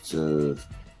probably have to.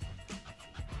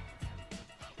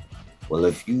 Well,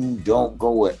 if you don't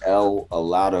go with L, a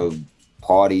lot of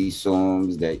party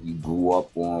songs that you grew up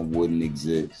on wouldn't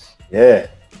exist. Yeah.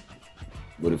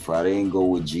 But if I didn't go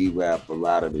with G-Rap, a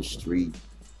lot of the street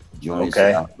joints.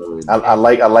 Okay. I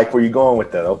like where you're going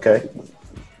with that. Okay.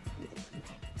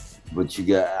 But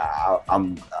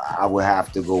I would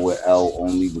have to go with L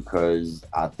only because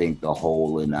I think the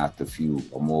whole and not the few.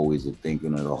 I'm always a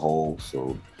thinking of the whole.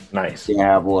 So nice. Can't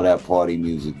have all that party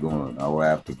music going. I would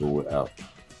have to go with L.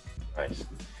 Nice.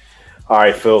 All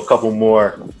right, Phil, a couple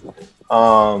more.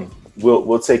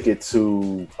 We'll take it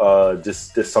to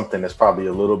just something that's probably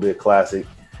a little bit classic.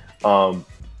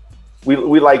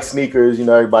 We like sneakers, you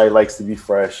know, everybody likes to be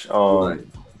fresh. Right.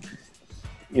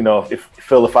 You know,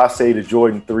 if I say the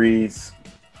Jordan 3s,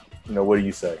 you know, what do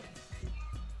you say?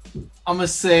 I'm gonna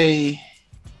say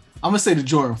the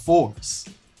Jordan 4s.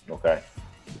 Okay.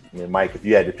 I mean, Mike, if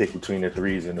you had to pick between the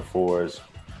 3s and the 4s,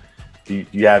 do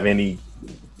you have any?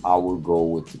 I would go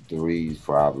with the 3s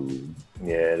probably.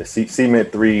 Yeah, the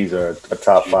cement 3s are a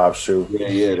top 5 shoe.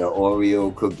 Yeah, the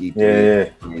Oreo cookie. Yeah.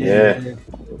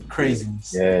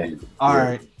 Craziness. Yeah. All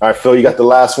right, Phil, you got the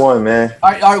last one, man.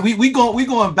 All right. We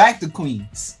going back to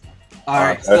Queens. All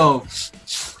right. So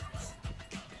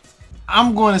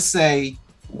I'm going to say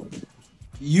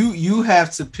you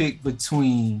have to pick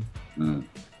between.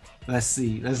 Let's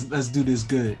see. Let's do this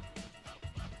good.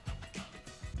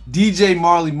 DJ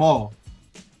Marley Marl,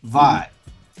 Vibe.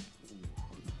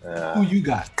 Who you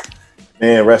got?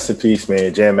 Man, rest in peace,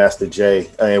 man. Jam Master Jay.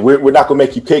 And we're not gonna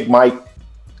make you pick, Mike.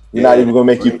 We're not even gonna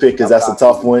make you pick because that's a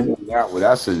tough one. Well,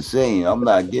 that's insane. I'm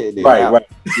not getting it. Right.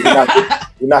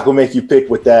 We're not gonna make you pick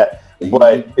with that.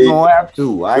 But you don't have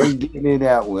to. I ain't getting in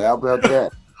that way. How about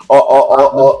that?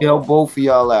 Tell both of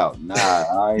y'all out. Nah,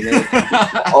 I ain't.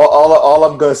 all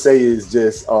I'm gonna say is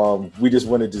just we just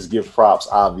want to just give props,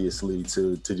 obviously,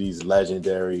 to these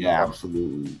legendary. Yeah,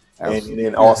 absolutely. And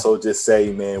then also just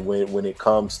say, man, when it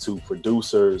comes to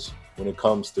producers, when it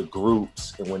comes to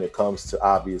groups, and when it comes to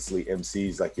obviously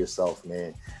MCs like yourself,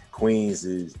 man, Queens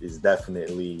is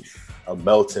definitely a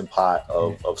melting pot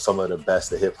of some of the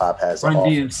best that hip hop has. Run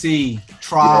DMC,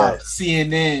 Tribe,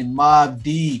 CNN, Mobb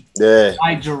Deep,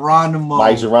 Mike Geronimo,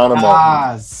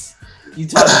 Nas. You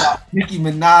talk about Nicki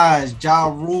Minaj, Ja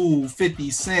Rule, 50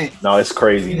 Cent. No, it's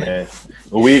crazy, man.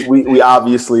 We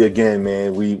obviously, again,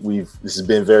 man, this has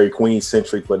been very Queen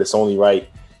centric, but it's only right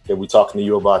that we're talking to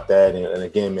you about that. And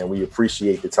again, man, we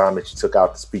appreciate the time that you took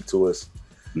out to speak to us.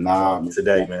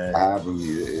 Today, man.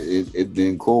 It's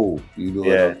been cool. You know,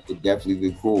 it's definitely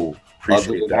been cool.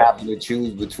 Appreciate Other than having to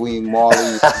choose between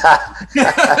Marley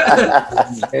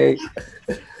and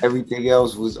everything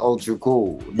else was ultra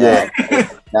cool. I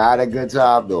had a good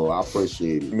time though. I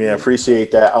appreciate it. Man, I appreciate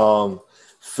that.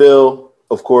 Phil,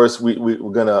 of course, we're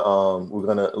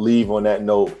gonna leave on that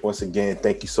note. Once again,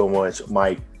 thank you so much,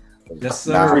 Mike. Yes,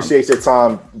 sir. I appreciate your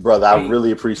time, brother. I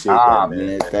really appreciate that,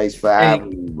 man. Thanks for having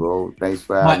me, bro. Thanks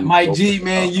for having me. Mike G,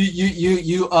 man,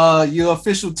 you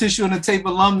official Tissue on the Tape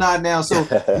alumni now. So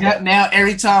now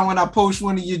every time when I post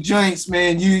one of your joints,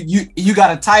 man, you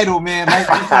got a title, man.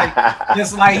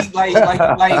 Just like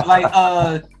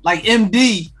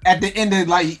MD at the end of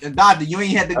like doctor. You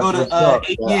ain't had to go to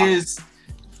 8 years.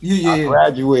 I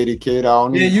graduated, kid.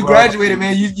 You graduated,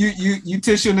 man. You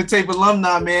Tissue on the Tape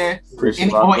alumni, man.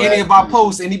 On any of our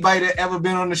posts, anybody that ever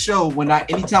been on the show,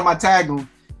 anytime I tag them,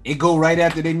 it go right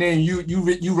after their name.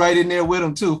 You right in there with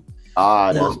them too.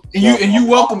 And you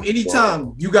welcome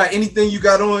anytime. You got anything you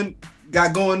got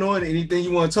going on? Anything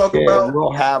you want to talk about?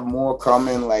 We'll have more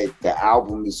coming. Like the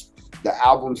album's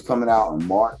coming out in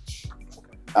March.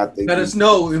 I think. Let us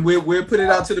know, and we'll put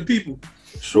it out to the people.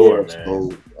 Sure, man.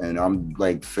 So, and I'm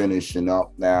like finishing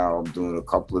up now. I'm doing a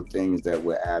couple of things that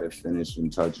we're added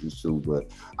finishing touches to, but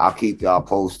I'll keep y'all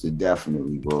posted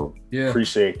definitely, bro. Yeah,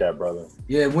 appreciate that, brother.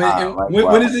 Yeah,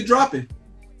 when is it dropping?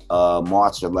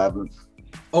 March 11th.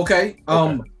 Okay.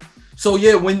 So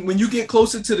yeah, when you get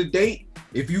closer to the date,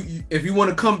 if you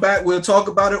want to come back, we'll talk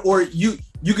about it, or you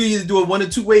can either do it one of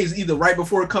two ways, either right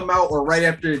before it come out or right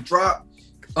after it drop.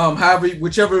 However,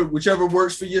 whichever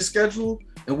works for your schedule.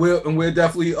 and we'll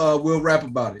definitely we'll rap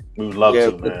about it. We would love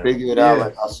to, But man. figure it out.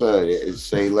 Like I said, it's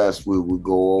say less. We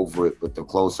go over it, but the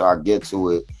closer I get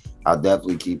to it, I'll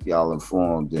definitely keep y'all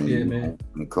informed. And Yeah, man.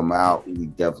 When it come out, we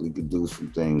definitely could do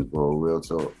some things, bro. Real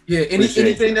talk. Yeah,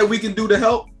 anything that we can do to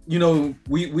help, you know,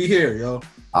 we here, yo.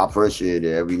 I appreciate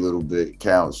it. Every little bit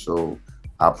counts. So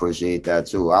I appreciate that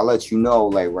too. I'll let you know,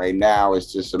 like right now,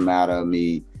 it's just a matter of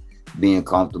me being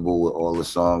comfortable with all the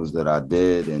songs that I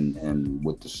did and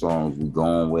with the songs we're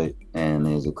going with. And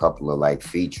there's a couple of like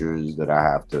features that I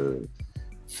have to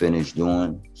finish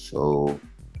doing. So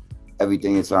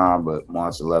everything in time, but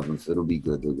March 11th, it'll be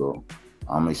good to go.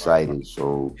 I'm excited.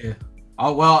 So yeah.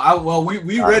 Oh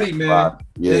we ready, man.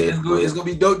 Yeah, it's gonna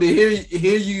be dope to hear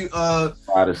you. A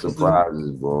lot of surprises,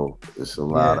 bro. It's a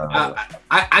lot of.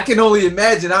 I can only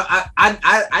imagine.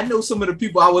 I know some of the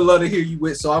people I would love to hear you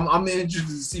with, so I'm interested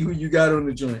to see who you got on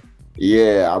the joint.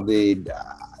 Yeah, I mean,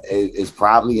 it's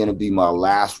probably gonna be my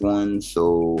last one,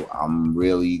 so I'm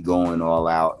really going all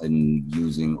out and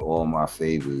using all my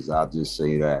favors. I'll just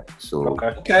say that. So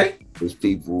okay. There's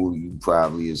people you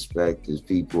probably expect. There's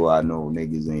people I know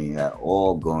niggas ain't at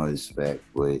all gonna expect,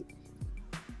 but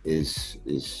it's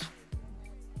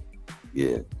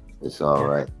all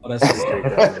right. Oh, that's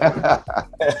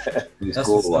it's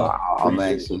cool. I'm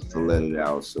anxious to let it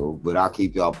out. So, but I'll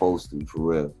keep y'all posted for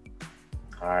real.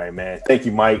 All right, man. Thank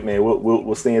you, Mike. Man,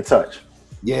 we'll stay in touch.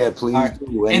 Yeah, please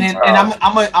do. And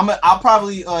I'll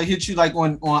probably hit you like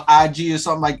on IG or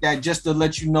something like that, just to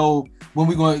let you know when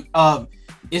we're going.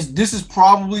 This is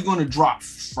probably going to drop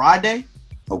Friday.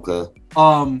 Okay.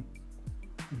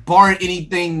 Barring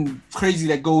anything crazy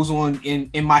that goes on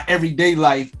in my everyday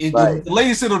life, Right. The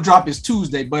latest it'll drop is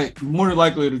Tuesday, but more than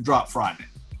likely it'll drop Friday.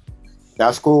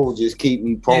 That's cool. Just keep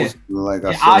me posted. Yeah. Like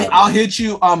I said, I'll hit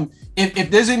you. If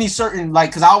there's any certain like,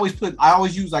 because I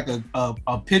always use like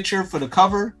a picture for the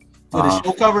cover for the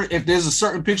show cover. If there's a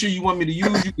certain picture you want me to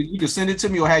use, you can send it to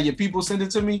me or have your people send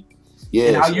it to me. Yeah,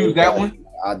 and I'll use that one.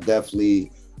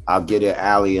 I'll get it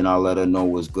Allie and I'll let her know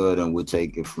what's good and we'll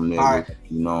take it from there. Right.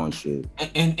 You know, and shit.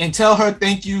 And tell her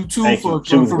thank you too for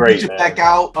great, reaching man. back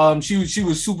out. She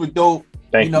was super dope.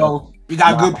 Thank you. You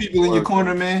got good people in your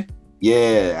corner, man.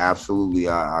 Yeah, absolutely.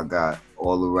 I got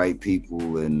all the right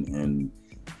people and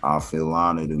I feel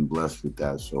honored and blessed with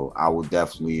that. So I will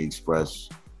definitely express,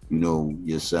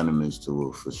 your sentiments to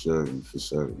her for certain.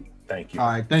 Thank you. All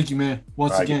right, thank you, man.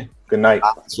 Once again. Good night.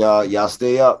 Y'all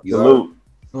stay up. Salute.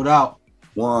 No doubt.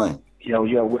 One. Yo,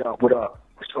 what up?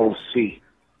 It's OC,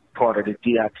 part of the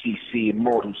DITC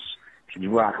Immortals. And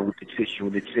you're rocking with the Tissue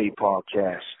and the Tape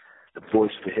podcast, the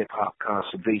voice for hip hop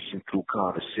conservation through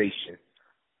conversation.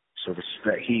 So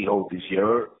respect he holders, you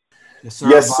heard? Yes,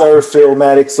 sir,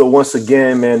 Philmatic. So once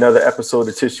again, man, another episode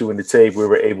of Tissue and the Tape. We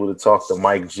were able to talk to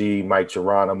Mike G, Mike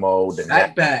Geronimo.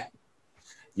 Back.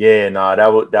 Yeah,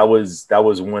 that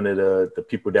was one of the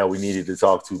people that we needed to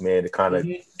talk to, man. To kind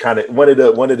of one of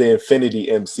the infinity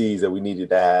MCs that we needed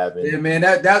to have. And, yeah, man,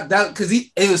 that because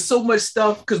it was so much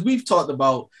stuff because we've talked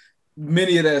about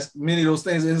many of those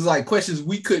things. It's like questions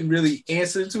we couldn't really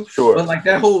answer to. Sure, but like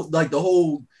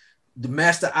the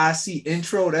Master IC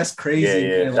intro, that's crazy.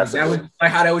 Yeah, man. Like, that was like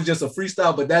how that was just a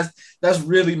freestyle, but that's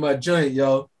really my joint,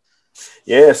 yo.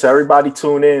 Yeah, so everybody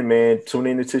tune in, man. Tune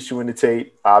in to Tissue and the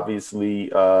Tape.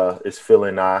 Obviously, it's Phil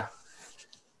and I.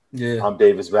 Yeah. I'm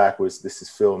Davis Backwards. This is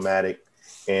Philmatic.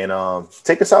 And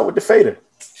take us out with the fader.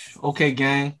 Okay,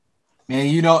 gang. Man,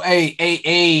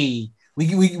 hey.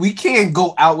 We can't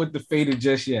go out with the fader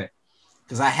just yet.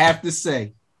 Because I have to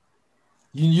say,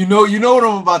 you know what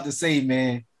I'm about to say,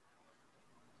 man.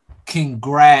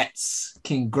 Congrats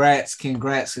to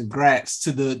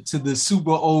the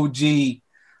super OG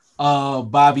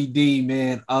Bobby D,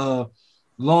 man.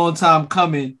 Long time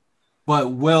coming,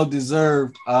 but well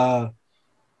deserved.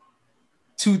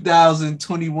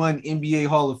 2021 NBA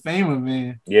Hall of Famer,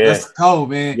 man. Yeah, let's go,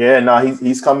 man. Yeah, no,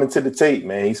 he's coming to the tape,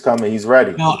 man. He's coming. He's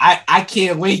ready. No, I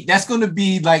can't wait. That's gonna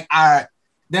be like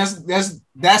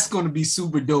that's gonna be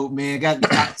super dope, man.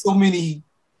 Got so many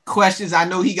questions. I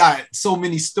know he got so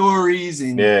many stories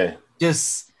and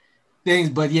just things,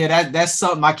 but yeah, that's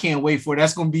something I can't wait for.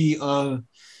 That's gonna be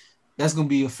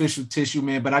official Tissue,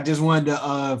 man. But I just wanted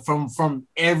to from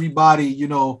everybody,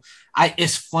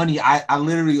 it's funny. I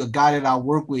literally, a guy that I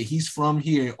work with, he's from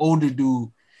here, older dude,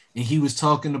 and he was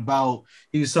talking about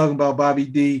Bobby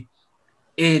D,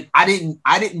 and I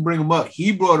didn't bring him up.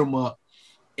 He brought him up,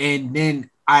 and then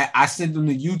I sent him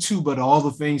the YouTube of the All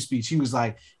the Fame speech. He was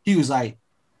like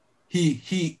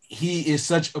he is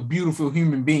such a beautiful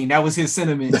human being. That was his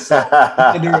sentiment. So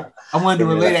I wanted to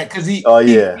relay that because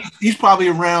he's probably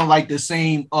around like the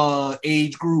same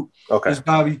age group as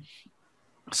Bobby.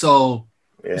 So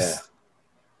Yeah.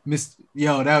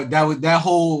 Yo, that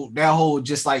whole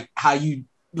just like how you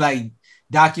like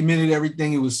documented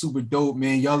everything. It was super dope,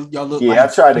 man. Y'all look. Yeah, like I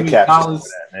tried to capture some of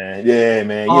that, man. Yeah,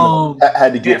 man. You know, I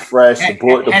had to get fresh. The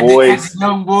boys, the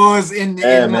young boys in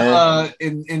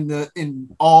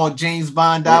all James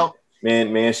Bond out.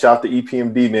 Man, shout to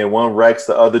EPMD, man. One wrecks,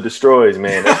 the other destroys,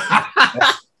 man.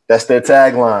 That's their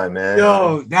tagline, man.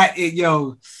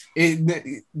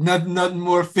 Nothing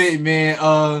more fit,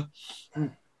 man.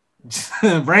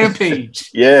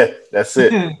 Rampage. Yeah, that's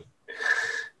it.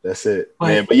 That's it,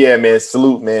 man. But yeah, man,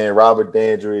 salute, man. Robert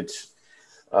Dandridge,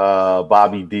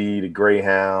 Bobby D, the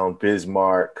Greyhound,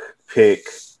 Bismarck, Pick,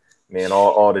 man,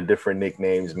 all the different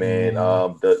nicknames, man.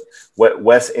 The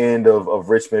west end of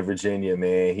Richmond, Virginia,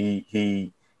 man.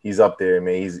 He's up there,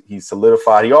 man. He's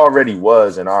solidified. He already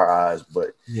was in our eyes,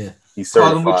 but yeah, he's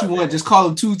certified. Call him what you want. Just call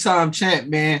him 2-time champ,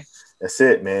 man. That's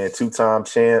it, man. 2-time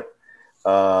champ.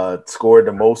 Scored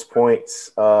the most points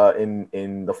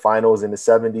in the finals in the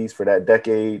 70s for that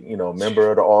decade. You know, member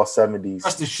of the all 70s.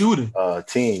 That's the shooter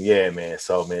team. Yeah, man.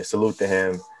 So, man, salute to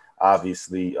him.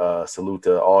 Obviously, salute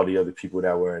to all the other people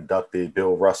that were inducted,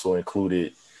 Bill Russell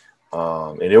included.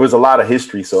 And there was a lot of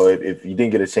history. So if you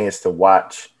didn't get a chance to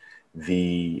watch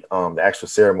the actual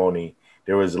ceremony,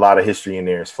 there was a lot of history in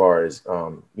there as far as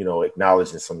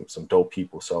acknowledging some dope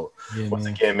people. So once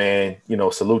again, man,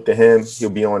 salute to him. He'll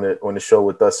be on the show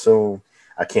with us soon.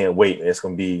 I can't wait, man. It's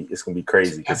gonna be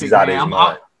crazy because he's out of his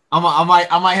mind. I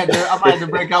might have to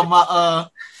break out my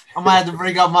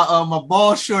my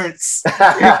ball shorts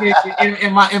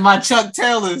in my Chuck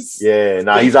Taylors.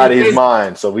 Yeah, he's out of his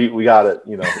mind. So we gotta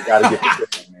get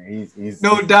this man. He's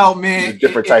no doubt, man. He's a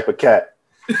different type of cat.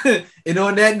 And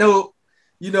on that note,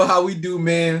 you know how we do,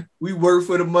 man. We work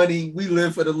for the money, we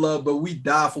live for the love, but we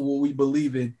die for what we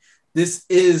believe in. This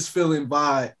is Feeling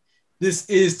Vibe. This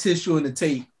is Tissue and the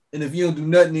Tape. And if you don't do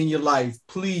nothing in your life,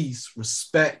 please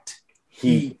respect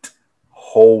heat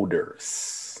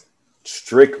holders.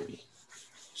 Strictly.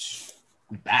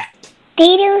 Back.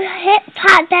 They do hip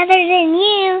hop better than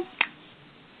you.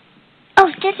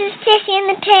 Oh, this is Tissue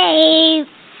and the Tape.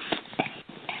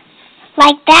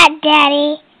 Like that,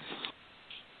 Daddy.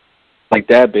 Like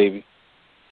that, baby.